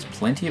Fire delivers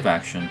plenty of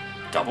action,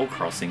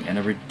 double-crossing, and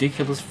a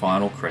ridiculous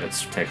final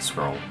credits text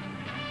scroll.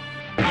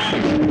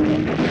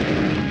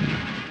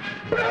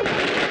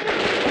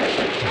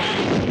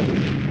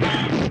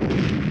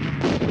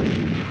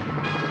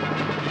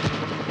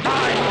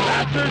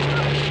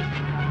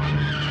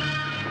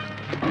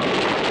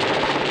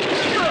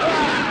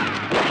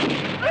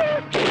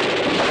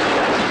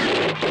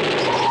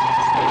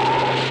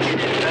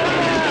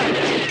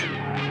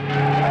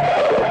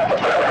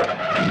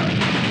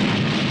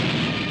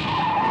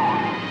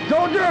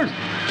 Soldiers!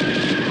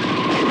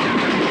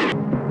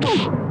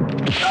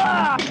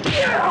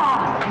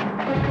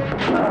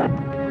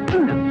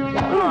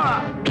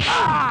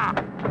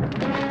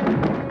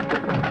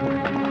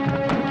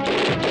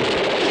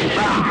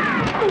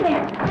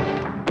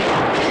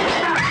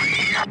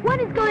 What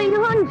is going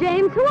on,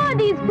 James? Who are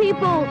these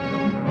people?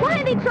 Why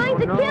are they trying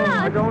to kill us?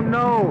 I don't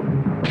know.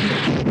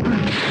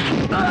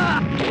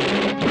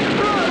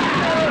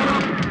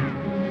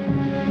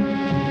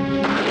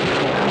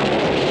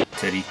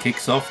 Teddy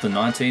kicks off the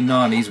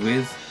 1990s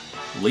with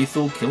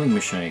Lethal Killing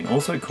Machine,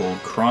 also called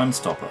Crime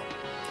Stopper.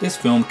 This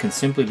film can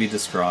simply be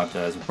described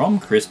as Ron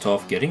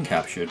Christoff getting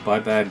captured by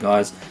bad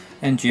guys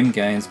and Jim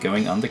Gaines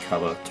going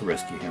undercover to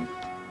rescue him.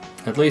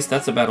 At least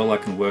that's about all I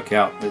can work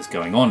out is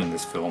going on in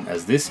this film,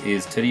 as this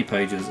is Teddy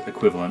Page's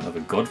equivalent of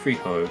a Godfrey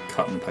Ho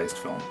cut and paste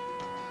film.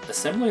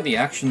 Assembling the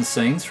action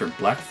scenes from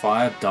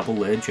Blackfire,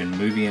 Double Edge and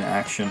Movie in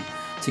Action,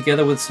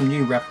 together with some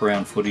new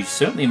wraparound footage,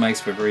 certainly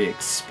makes for a very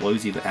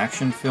explosive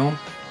action film,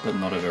 but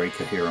not a very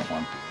coherent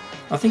one.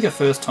 I think a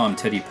first-time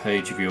Teddy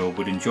Page viewer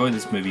would enjoy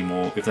this movie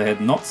more if they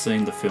had not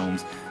seen the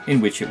films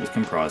in which it was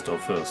comprised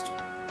of first.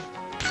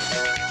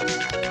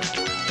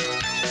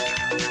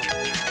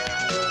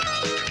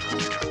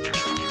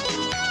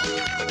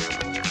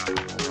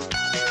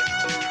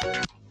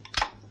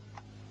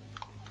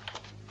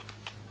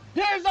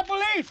 Here's the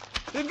police!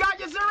 We've got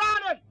you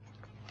surrounded!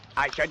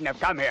 I shouldn't have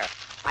come here.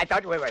 I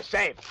thought we were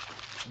safe.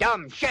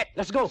 Dumb shit.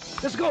 Let's go.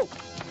 Let's go.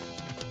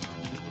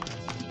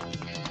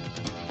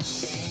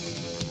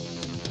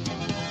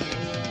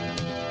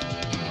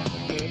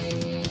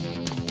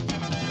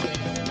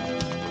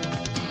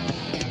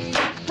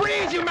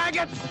 Freeze, you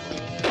maggots!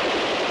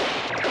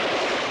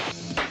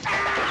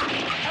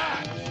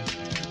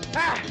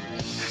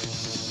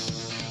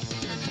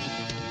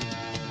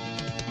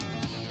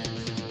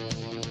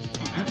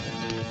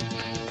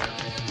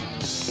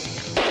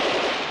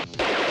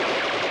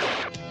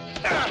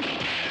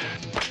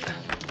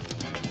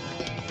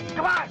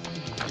 Come on!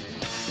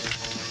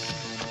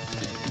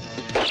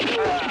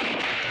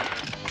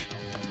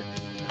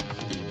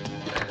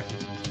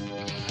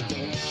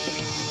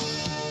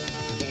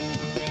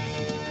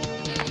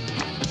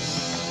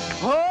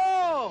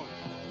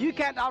 You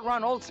can't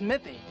outrun old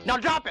Smithy. Now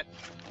drop it.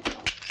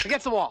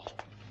 Against the wall.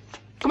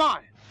 Come on.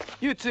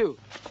 You too.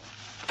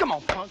 Come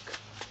on, punk.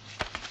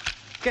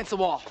 Against the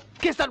wall.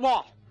 Against that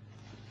wall.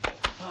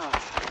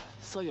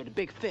 So you're the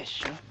big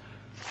fish, huh?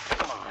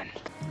 Come on.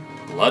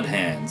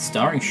 Bloodhounds,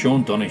 starring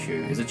Sean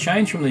Donahue, is a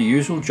change from the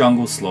usual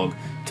jungle slog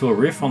to a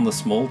riff on the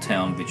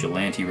small-town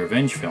vigilante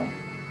revenge film.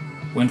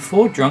 When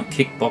 4 drunk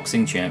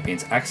kickboxing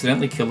champions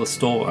accidentally kill a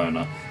store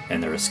owner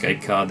and their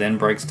escape car then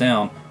breaks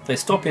down, they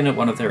stop in at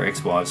one of their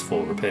ex-wives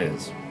for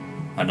repairs.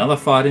 Another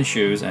fight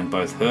ensues and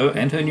both her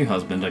and her new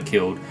husband are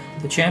killed,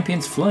 the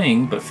champions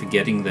fleeing but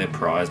forgetting their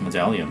prize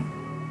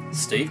medallion.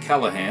 Steve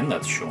Callahan,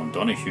 that's Sean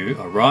Donahue,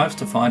 arrives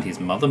to find his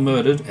mother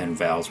murdered and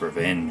vows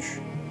revenge.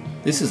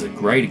 This is a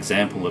great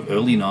example of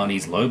early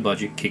 90s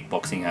low-budget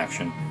kickboxing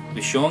action,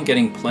 with Sean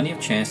getting plenty of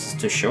chances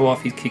to show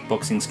off his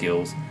kickboxing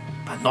skills,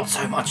 but not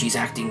so much his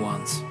acting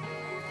ones.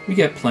 We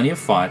get plenty of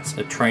fights,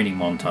 a training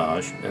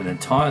montage, an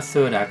entire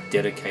third act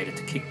dedicated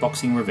to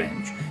kickboxing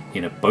revenge,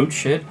 in a boat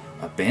shed,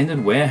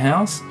 abandoned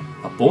warehouse,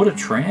 aboard a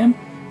tram,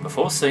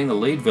 before seeing the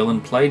lead villain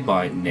played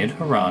by Ned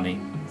Harani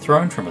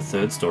thrown from a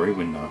third-story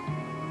window.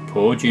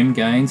 Poor Jim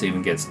Gaines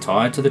even gets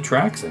tied to the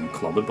tracks and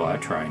clobbered by a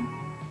train.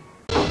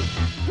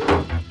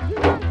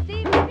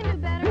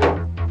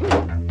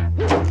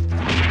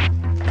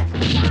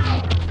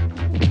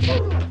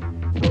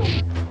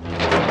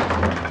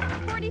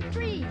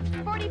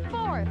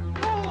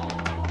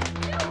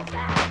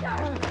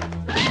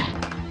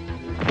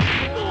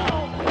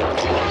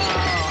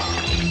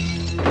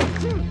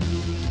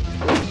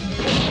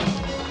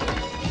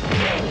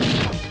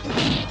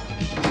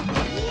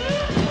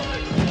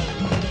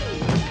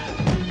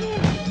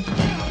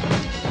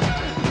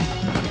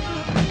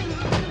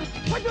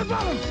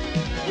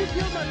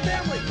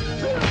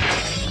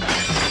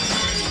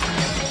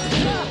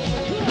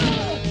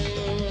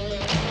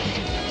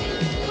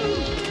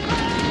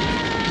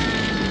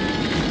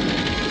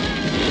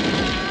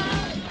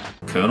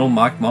 Colonel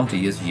Mike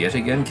Monty is yet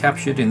again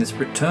captured in this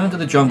Return to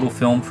the Jungle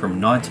film from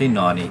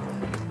 1990,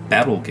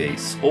 Battle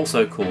Geese,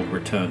 also called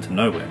Return to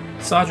Nowhere.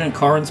 Sergeant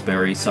Corrance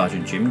Berry,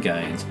 Sergeant Jim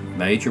Gaines,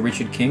 Major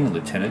Richard King and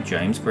Lieutenant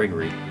James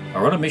Gregory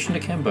are on a mission to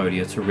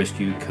Cambodia to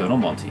rescue Colonel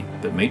Monty,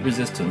 but meet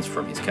resistance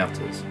from his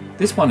captors.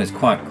 This one is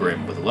quite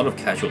grim, with a lot of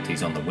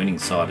casualties on the winning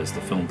side as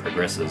the film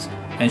progresses,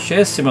 and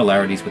shares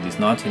similarities with his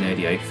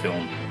 1988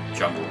 film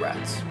Jungle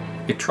Rats.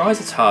 It tries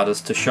its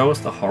hardest to show us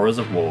the horrors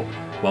of war,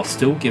 while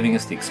still giving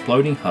us the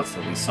exploding huts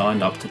that we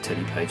signed up to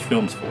Teddy Page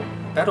Films for.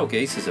 Battle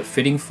Geese is a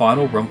fitting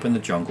final romp in the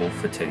jungle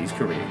for Teddy's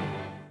career.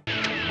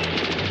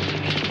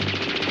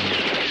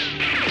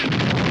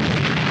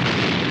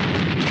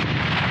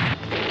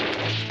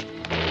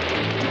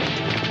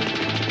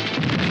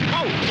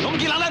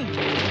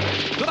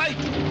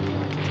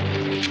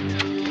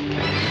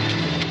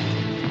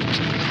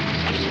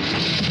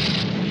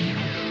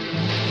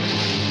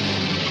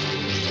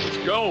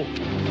 Let's go!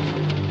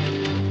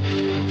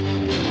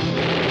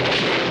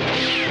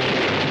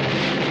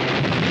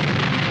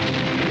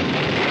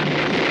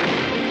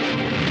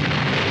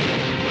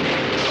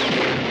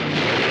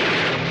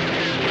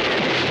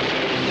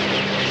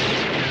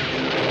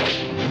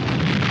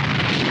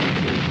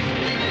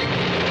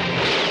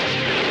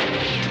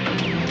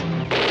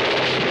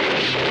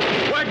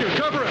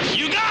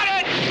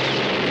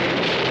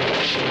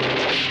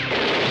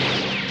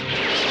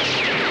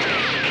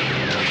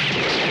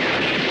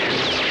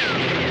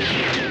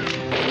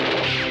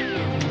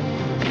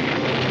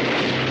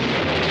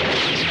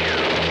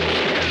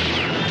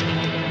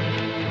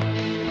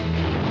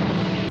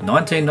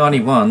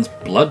 (1991's)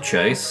 Blood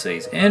Chase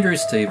sees Andrew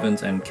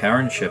Stevens and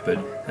Karen Shepard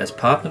as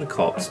partnered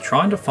cops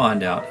trying to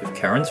find out if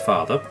Karen's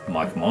father,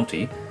 Mike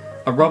Monty,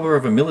 a robber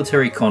of a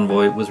military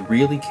convoy, was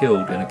really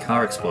killed in a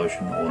car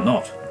explosion or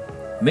not.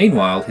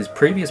 Meanwhile, his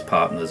previous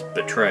partners,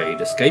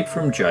 betrayed, escape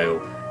from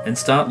jail and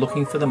start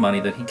looking for the money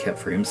that he kept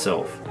for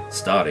himself,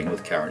 starting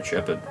with Karen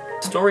Shepard.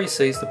 The story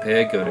sees the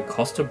pair go to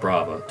Costa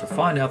Brava to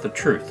find out the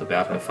truth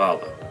about her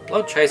father.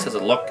 Blood Chase has a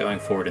lot going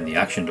for it in the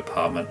action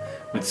department,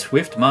 with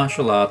swift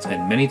martial arts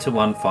and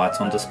many-to-one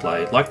fights on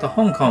display like the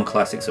Hong Kong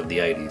classics of the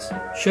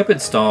 80s.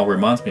 Shepard's style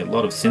reminds me a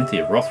lot of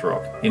Cynthia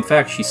Rothrock. In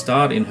fact, she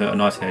starred in her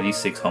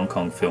 1986 Hong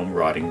Kong film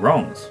Righting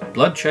Wrongs.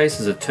 Blood Chase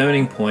is a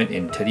turning point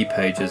in Teddy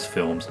Page's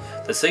films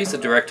that sees the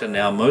director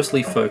now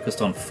mostly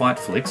focused on fight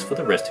flicks for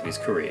the rest of his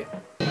career.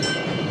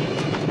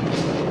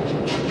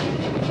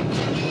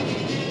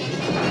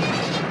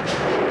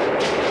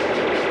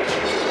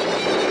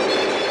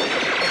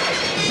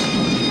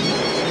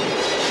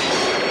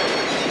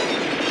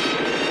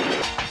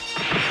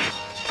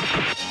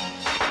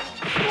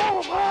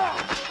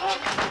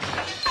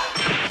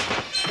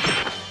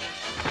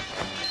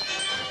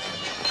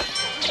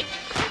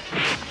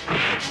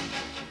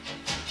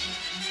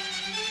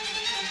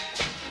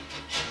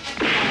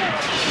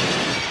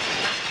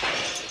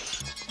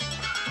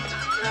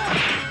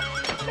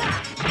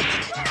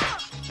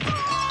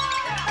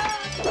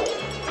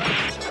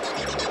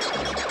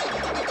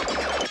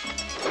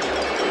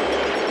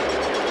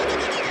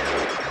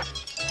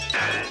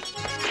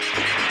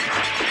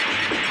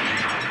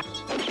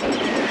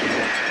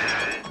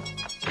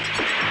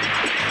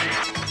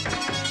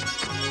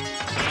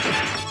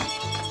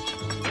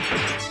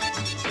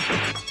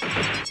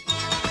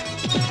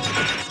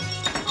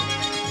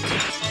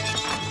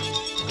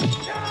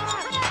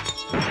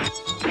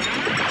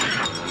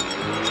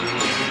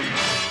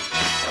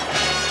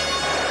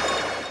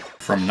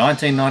 From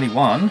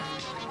 1991,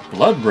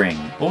 Blood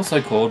Ring,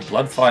 also called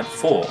Blood Fight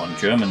 4 on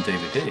German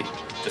DVD.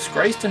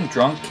 Disgraced and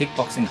drunk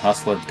kickboxing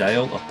hustler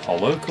Dale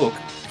Apollo Cook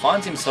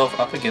finds himself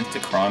up against a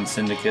crime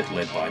syndicate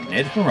led by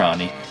Ned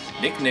Harani,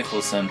 Nick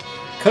Nicholson,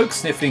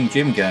 coke-sniffing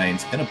Jim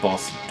Gaines, and a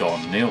boss,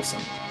 Don Nielsen.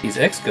 His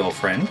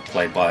ex-girlfriend,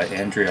 played by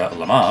Andrea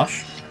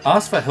LaMarche,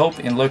 asks for help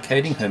in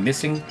locating her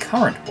missing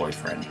current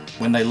boyfriend.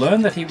 When they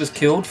learn that he was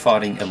killed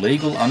fighting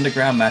illegal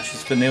underground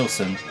matches for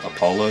Nielsen,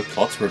 Apollo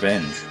plots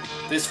revenge.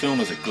 This film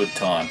is a good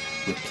time,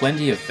 with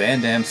plenty of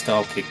Van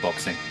Damme-style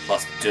kickboxing,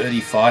 plus dirty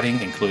fighting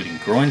including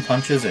groin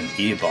punches and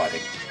ear biting.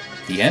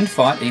 The end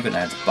fight even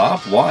adds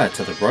barbed wire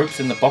to the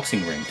ropes in the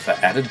boxing ring for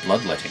added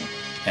bloodletting.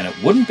 And it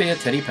wouldn't be a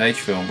Teddy Page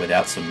film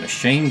without some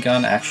machine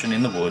gun action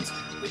in the woods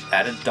with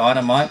added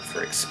dynamite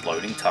for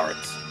exploding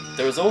turrets.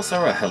 There is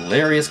also a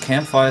hilarious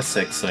campfire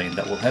sex scene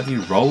that will have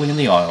you rolling in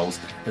the aisles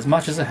as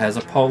much as it has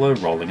Apollo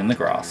rolling in the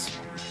grass.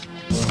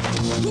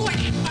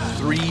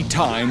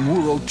 3-time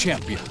world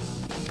champion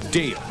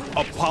Dale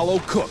Apollo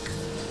Cook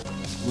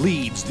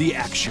leads the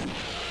action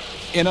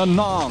in a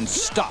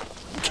non-stop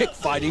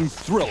kick-fighting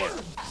thriller.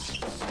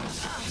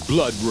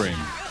 Blood Ring.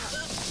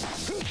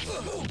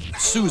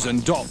 Susan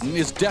Dalton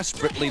is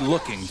desperately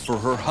looking for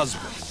her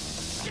husband,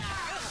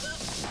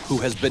 who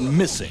has been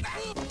missing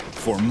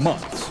for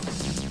months.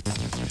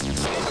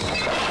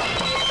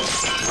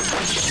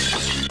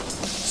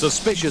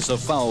 Suspicious of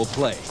foul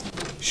play,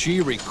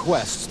 she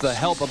requests the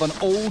help of an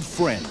old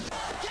friend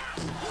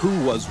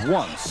who was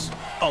once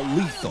a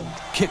lethal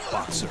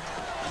kickboxer.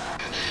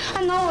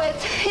 I know it.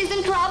 He's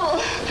in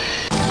trouble.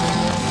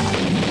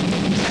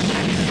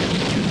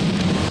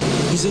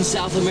 He's in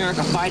South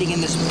America fighting in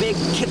this big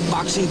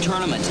kickboxing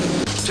tournament.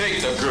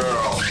 Take the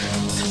girl.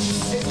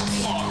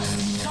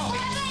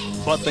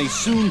 But they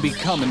soon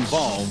become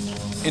involved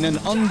in an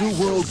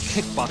underworld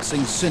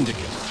kickboxing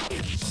syndicate,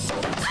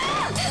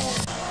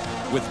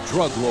 with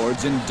drug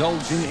lords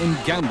indulging in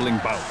gambling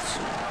bouts,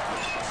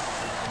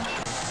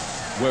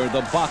 where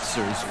the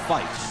boxers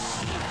fight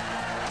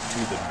to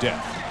the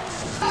death.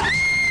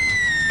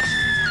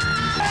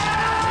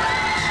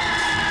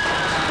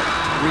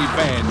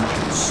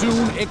 Revenge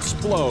soon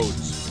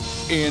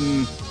explodes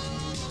in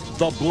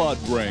The Blood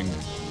Ring.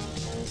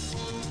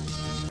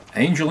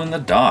 Angel in the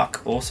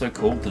Dark, also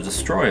called The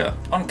Destroyer,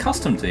 on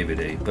custom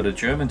DVD, but a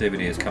German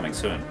DVD is coming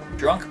soon.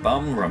 Drunk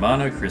bum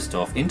Romano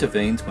Christoph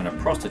intervenes when a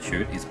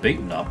prostitute is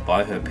beaten up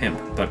by her pimp,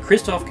 but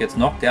Christoph gets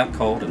knocked out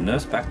cold and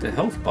nursed back to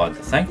health by the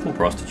thankful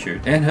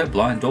prostitute and her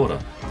blind daughter.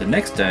 The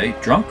next day,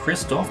 drunk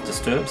Christoph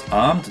disturbs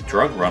armed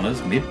drug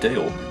runners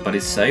mid-deal, but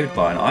is saved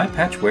by an eye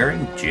patch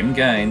wearing Jim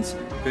Gaines,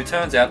 who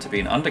turns out to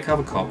be an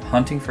undercover cop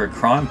hunting for a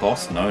crime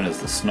boss known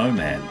as the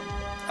Snowman.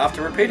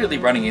 After repeatedly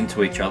running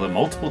into each other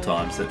multiple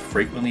times that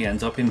frequently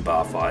ends up in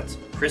bar fights,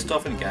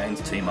 Christoph and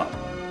Gaines team up.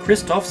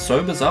 Christoph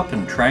sobers up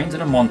and trains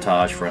in a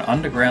montage for an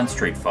underground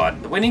street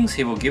fight. The winnings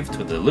he will give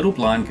to the little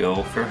blind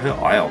girl for her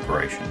eye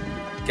operation.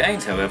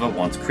 Gaines, however,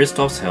 wants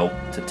Christoph's help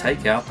to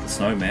take out the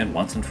Snowman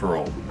once and for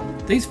all.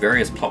 These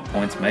various plot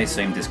points may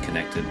seem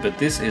disconnected, but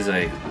this is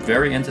a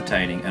very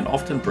entertaining and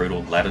often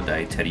brutal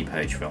latter-day Teddy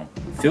Page film,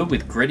 filled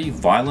with gritty,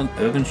 violent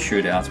urban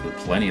shootouts with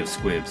plenty of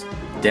squibs,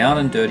 down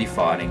and dirty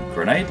fighting,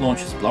 grenade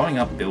launches blowing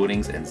up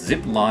buildings, and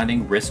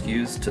zip-lining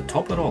rescues. To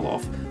top it all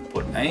off,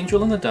 put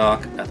Angel in the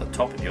Dark at the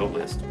top of your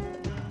list.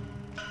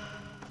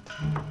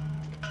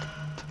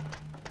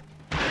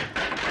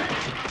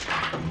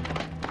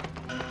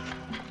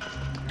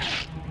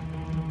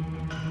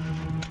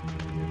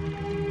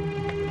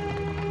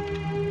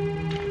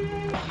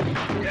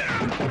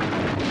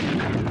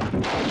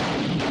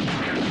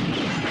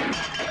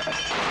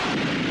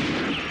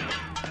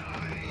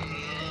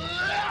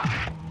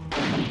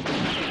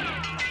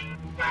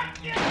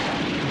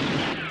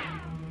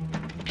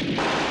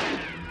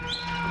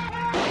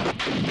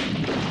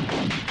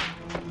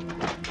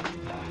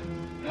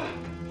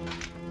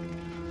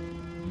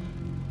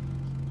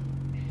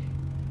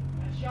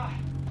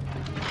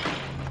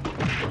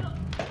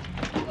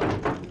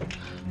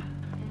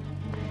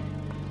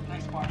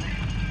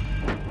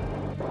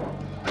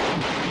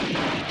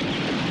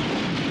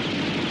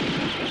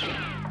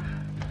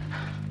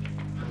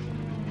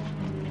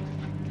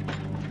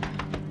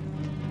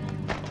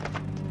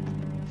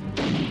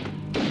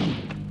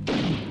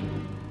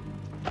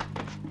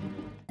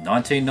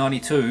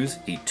 (1992's)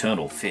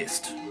 Eternal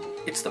Fist.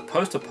 It's the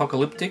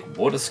post-apocalyptic,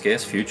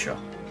 water-scarce future.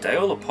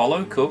 Dale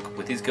Apollo Cook,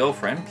 with his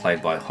girlfriend,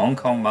 played by Hong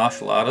Kong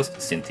martial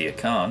artist Cynthia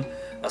Khan,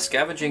 are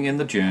scavenging in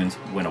the dunes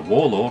when a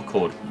warlord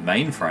called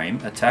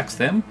Mainframe attacks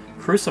them,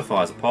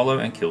 crucifies Apollo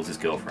and kills his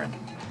girlfriend.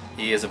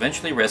 He is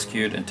eventually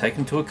rescued and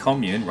taken to a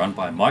commune run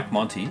by Mike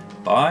Monty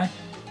by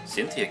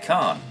Cynthia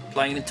Khan,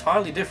 playing an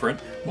entirely different,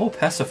 more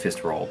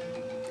pacifist role.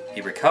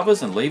 He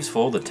recovers and leaves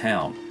for the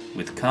town,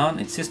 with Khan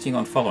insisting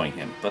on following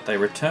him, but they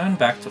return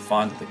back to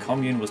find that the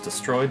commune was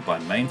destroyed by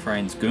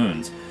Mainframe's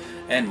goons,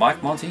 and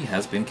Mike Monty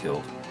has been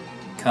killed.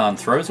 Khan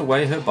throws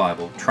away her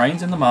Bible,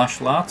 trains in the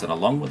martial arts, and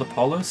along with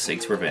Apollo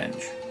seeks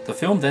revenge. The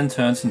film then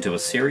turns into a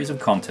series of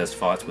contest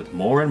fights with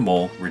more and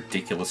more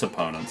ridiculous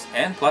opponents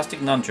and plastic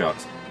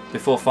nunchucks,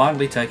 before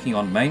finally taking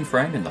on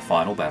Mainframe in the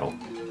final battle.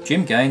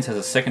 Jim Gaines has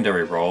a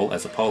secondary role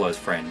as Apollo's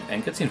friend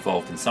and gets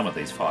involved in some of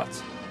these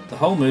fights. The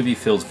whole movie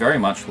feels very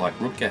much like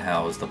Rutger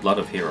Hauer's The Blood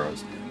of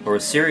Heroes, or a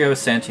Cirio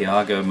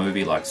Santiago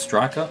movie like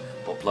Striker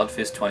or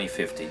Bloodfist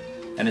 2050,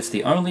 and it's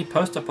the only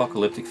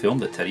post-apocalyptic film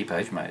that Teddy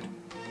Page made.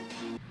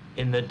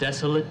 In the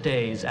desolate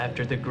days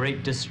after the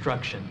Great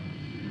Destruction,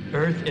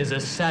 Earth is a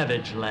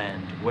savage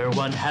land where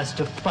one has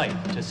to fight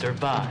to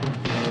survive.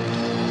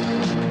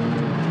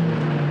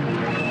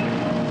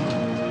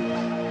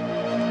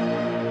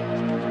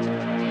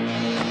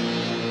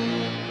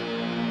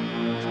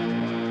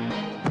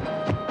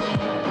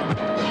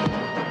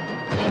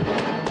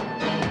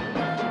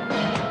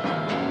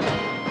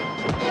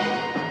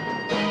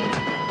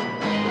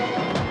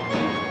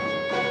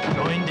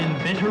 Joined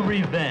in bitter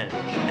revenge,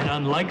 an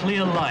unlikely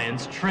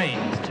alliance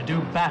trains to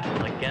do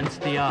battle against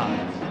the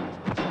odds.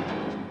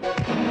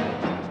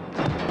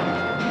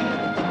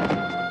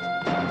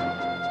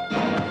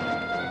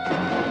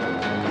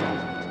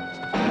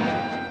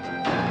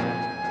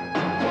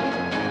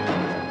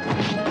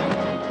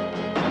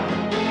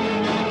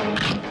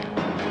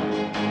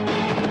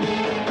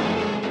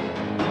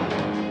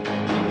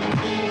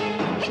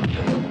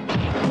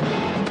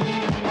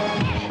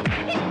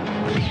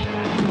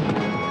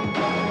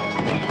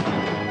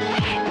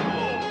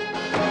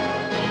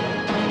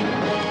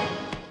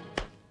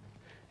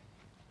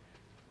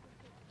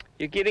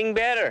 You're getting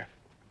better.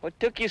 What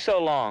took you so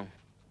long?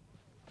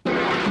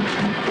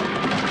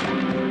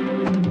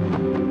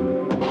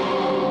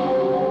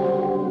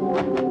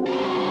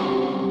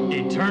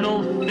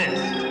 Eternal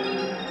Fist.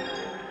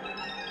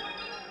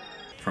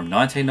 From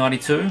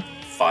 1992,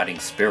 Fighting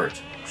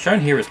Spirit. Shown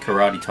here as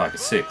Karate Tiger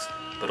 6,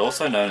 but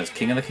also known as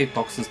King of the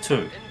Kickboxers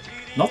 2.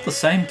 Not the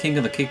same King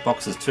of the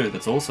Kickboxers 2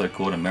 that's also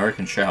called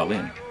American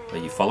Shaolin. Are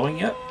you following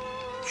yet?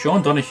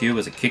 Sean Donahue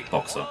is a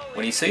kickboxer.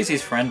 When he sees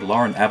his friend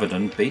Lauren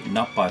Avedon beaten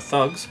up by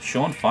thugs,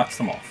 Sean fights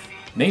them off.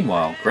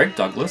 Meanwhile, Greg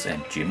Douglas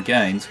and Jim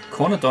Gaines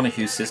corner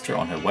Donahue's sister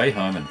on her way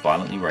home and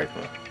violently rape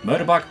her.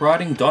 Motorbike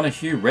riding,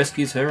 Donahue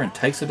rescues her and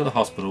takes her to the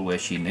hospital where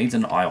she needs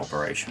an eye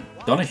operation.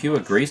 Donahue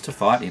agrees to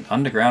fight in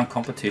underground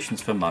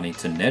competitions for money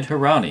to Ned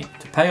Hirani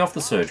to pay off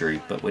the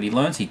surgery, but when he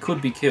learns he could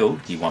be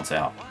killed, he wants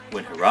out.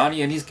 When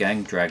Hirani and his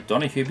gang drag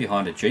Donahue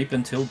behind a jeep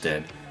until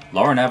dead,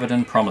 Lauren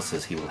Avedon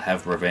promises he will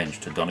have revenge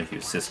to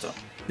Donahue's sister.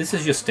 This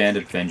is your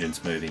standard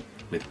vengeance movie,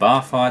 with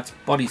bar fights,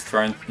 bodies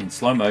thrown in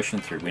slow motion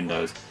through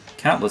windows,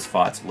 countless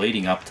fights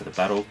leading up to the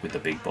battle with the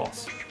big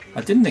boss.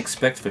 I didn't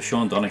expect for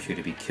Sean Donahue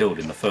to be killed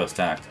in the first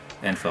act,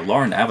 and for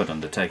Lauren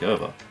Avedon to take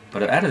over,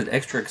 but it added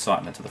extra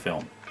excitement to the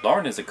film.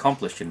 Lauren is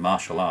accomplished in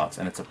martial arts,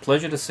 and it's a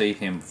pleasure to see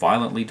him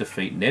violently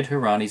defeat Ned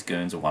Hirani's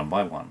goons one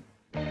by one.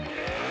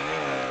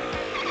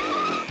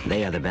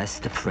 They are the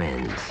best of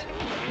friends.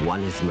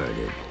 One is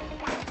murdered,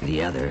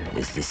 the other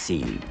is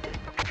deceived.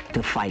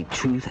 To fight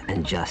truth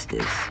and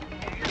justice,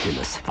 you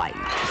must fight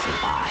to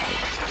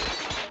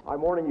survive.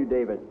 I'm warning you,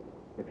 David.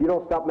 If you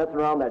don't stop messing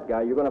around that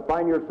guy, you're going to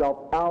find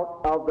yourself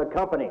out of the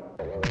company.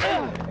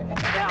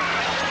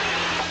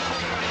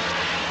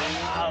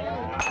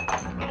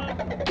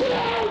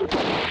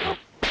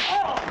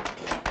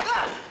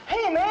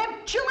 Hey, man,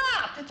 chill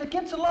out. It's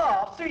against the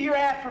law. I'll sue your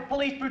ass for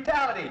police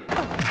brutality.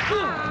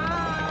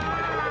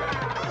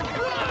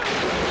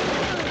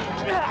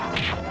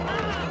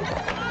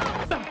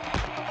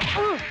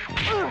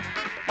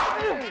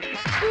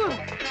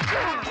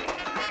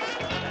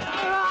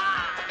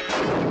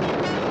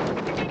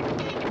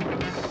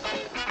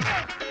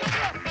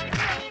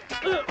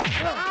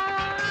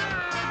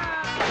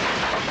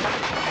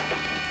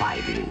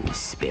 Fighting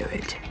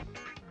spirit.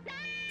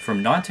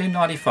 From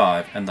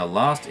 1995 and the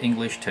last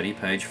English Teddy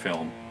Page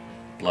film,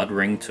 Blood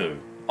Ring 2,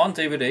 on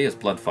DVD as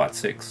Blood Fight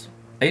 6.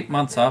 8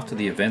 months after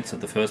the events of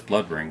the first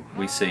Blood Ring,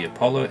 we see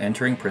Apollo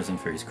entering prison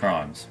for his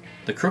crimes.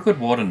 The crooked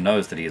warden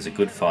knows that he is a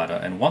good fighter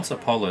and wants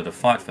Apollo to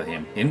fight for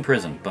him in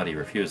prison, but he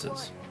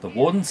refuses. The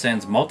warden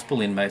sends multiple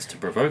inmates to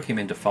provoke him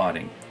into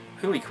fighting,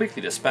 who he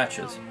quickly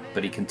dispatches,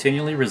 but he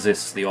continually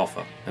resists the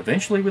offer.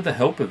 Eventually, with the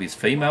help of his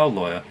female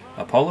lawyer,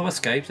 Apollo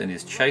escapes and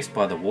is chased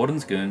by the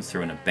warden's goons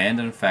through an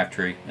abandoned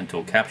factory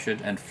until captured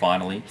and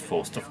finally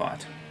forced to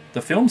fight.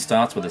 The film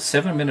starts with a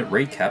 7-minute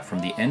recap from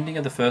the ending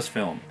of the first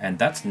film, and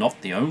that's not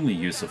the only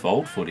use of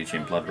old footage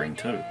in Blood Ring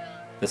 2.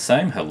 The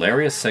same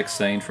hilarious sex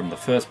scene from the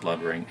first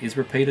Blood Ring is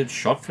repeated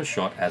shot for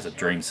shot as a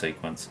dream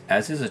sequence,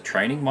 as is a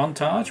training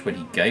montage when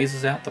he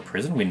gazes out the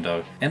prison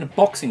window, and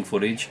boxing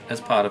footage as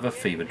part of a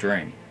fever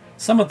dream.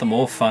 Some of the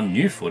more fun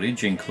new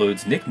footage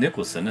includes Nick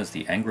Nicholson as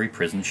the angry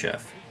prison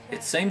chef.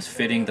 It seems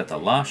fitting that the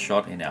last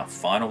shot in our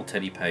final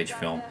Teddy Page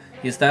film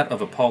is that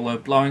of Apollo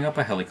blowing up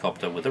a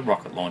helicopter with a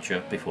rocket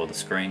launcher before the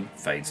screen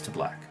fades to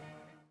black.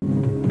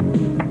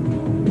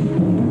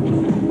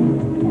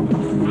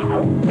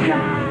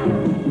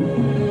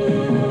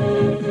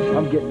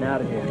 I'm getting out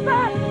of here.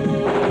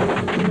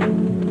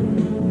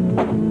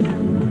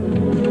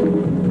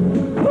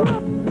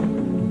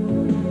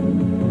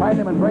 Find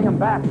him and bring him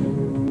back.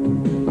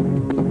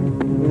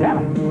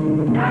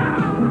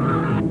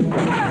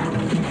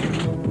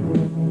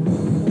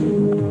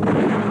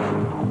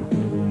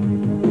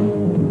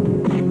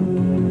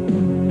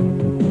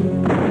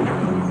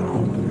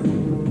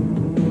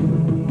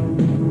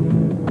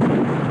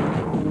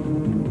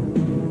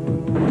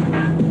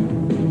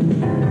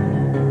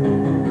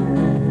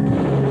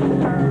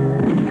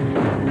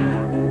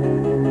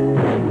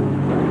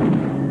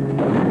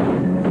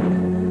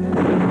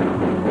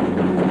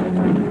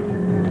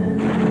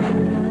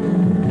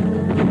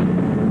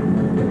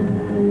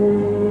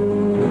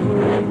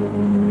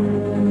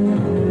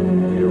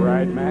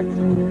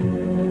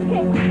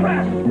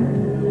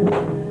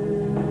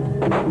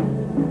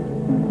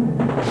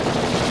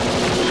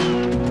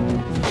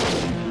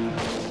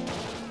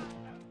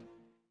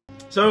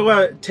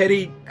 So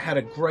Teddy had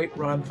a great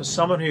run. For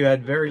someone who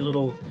had very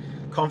little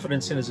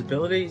confidence in his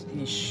abilities,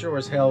 he sure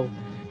as hell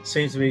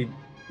seems to be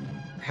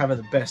having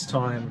the best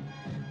time.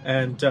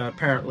 And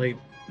apparently,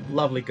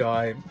 lovely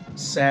guy,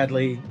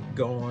 sadly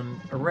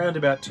gone around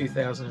about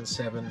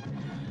 2007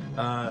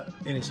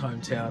 in his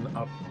hometown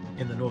up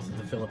in the north of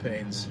the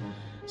Philippines.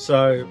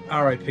 So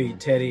R.I.P.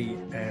 Teddy,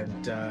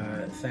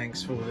 and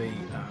thanks for the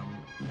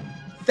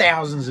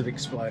thousands of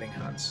exploding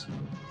hunts.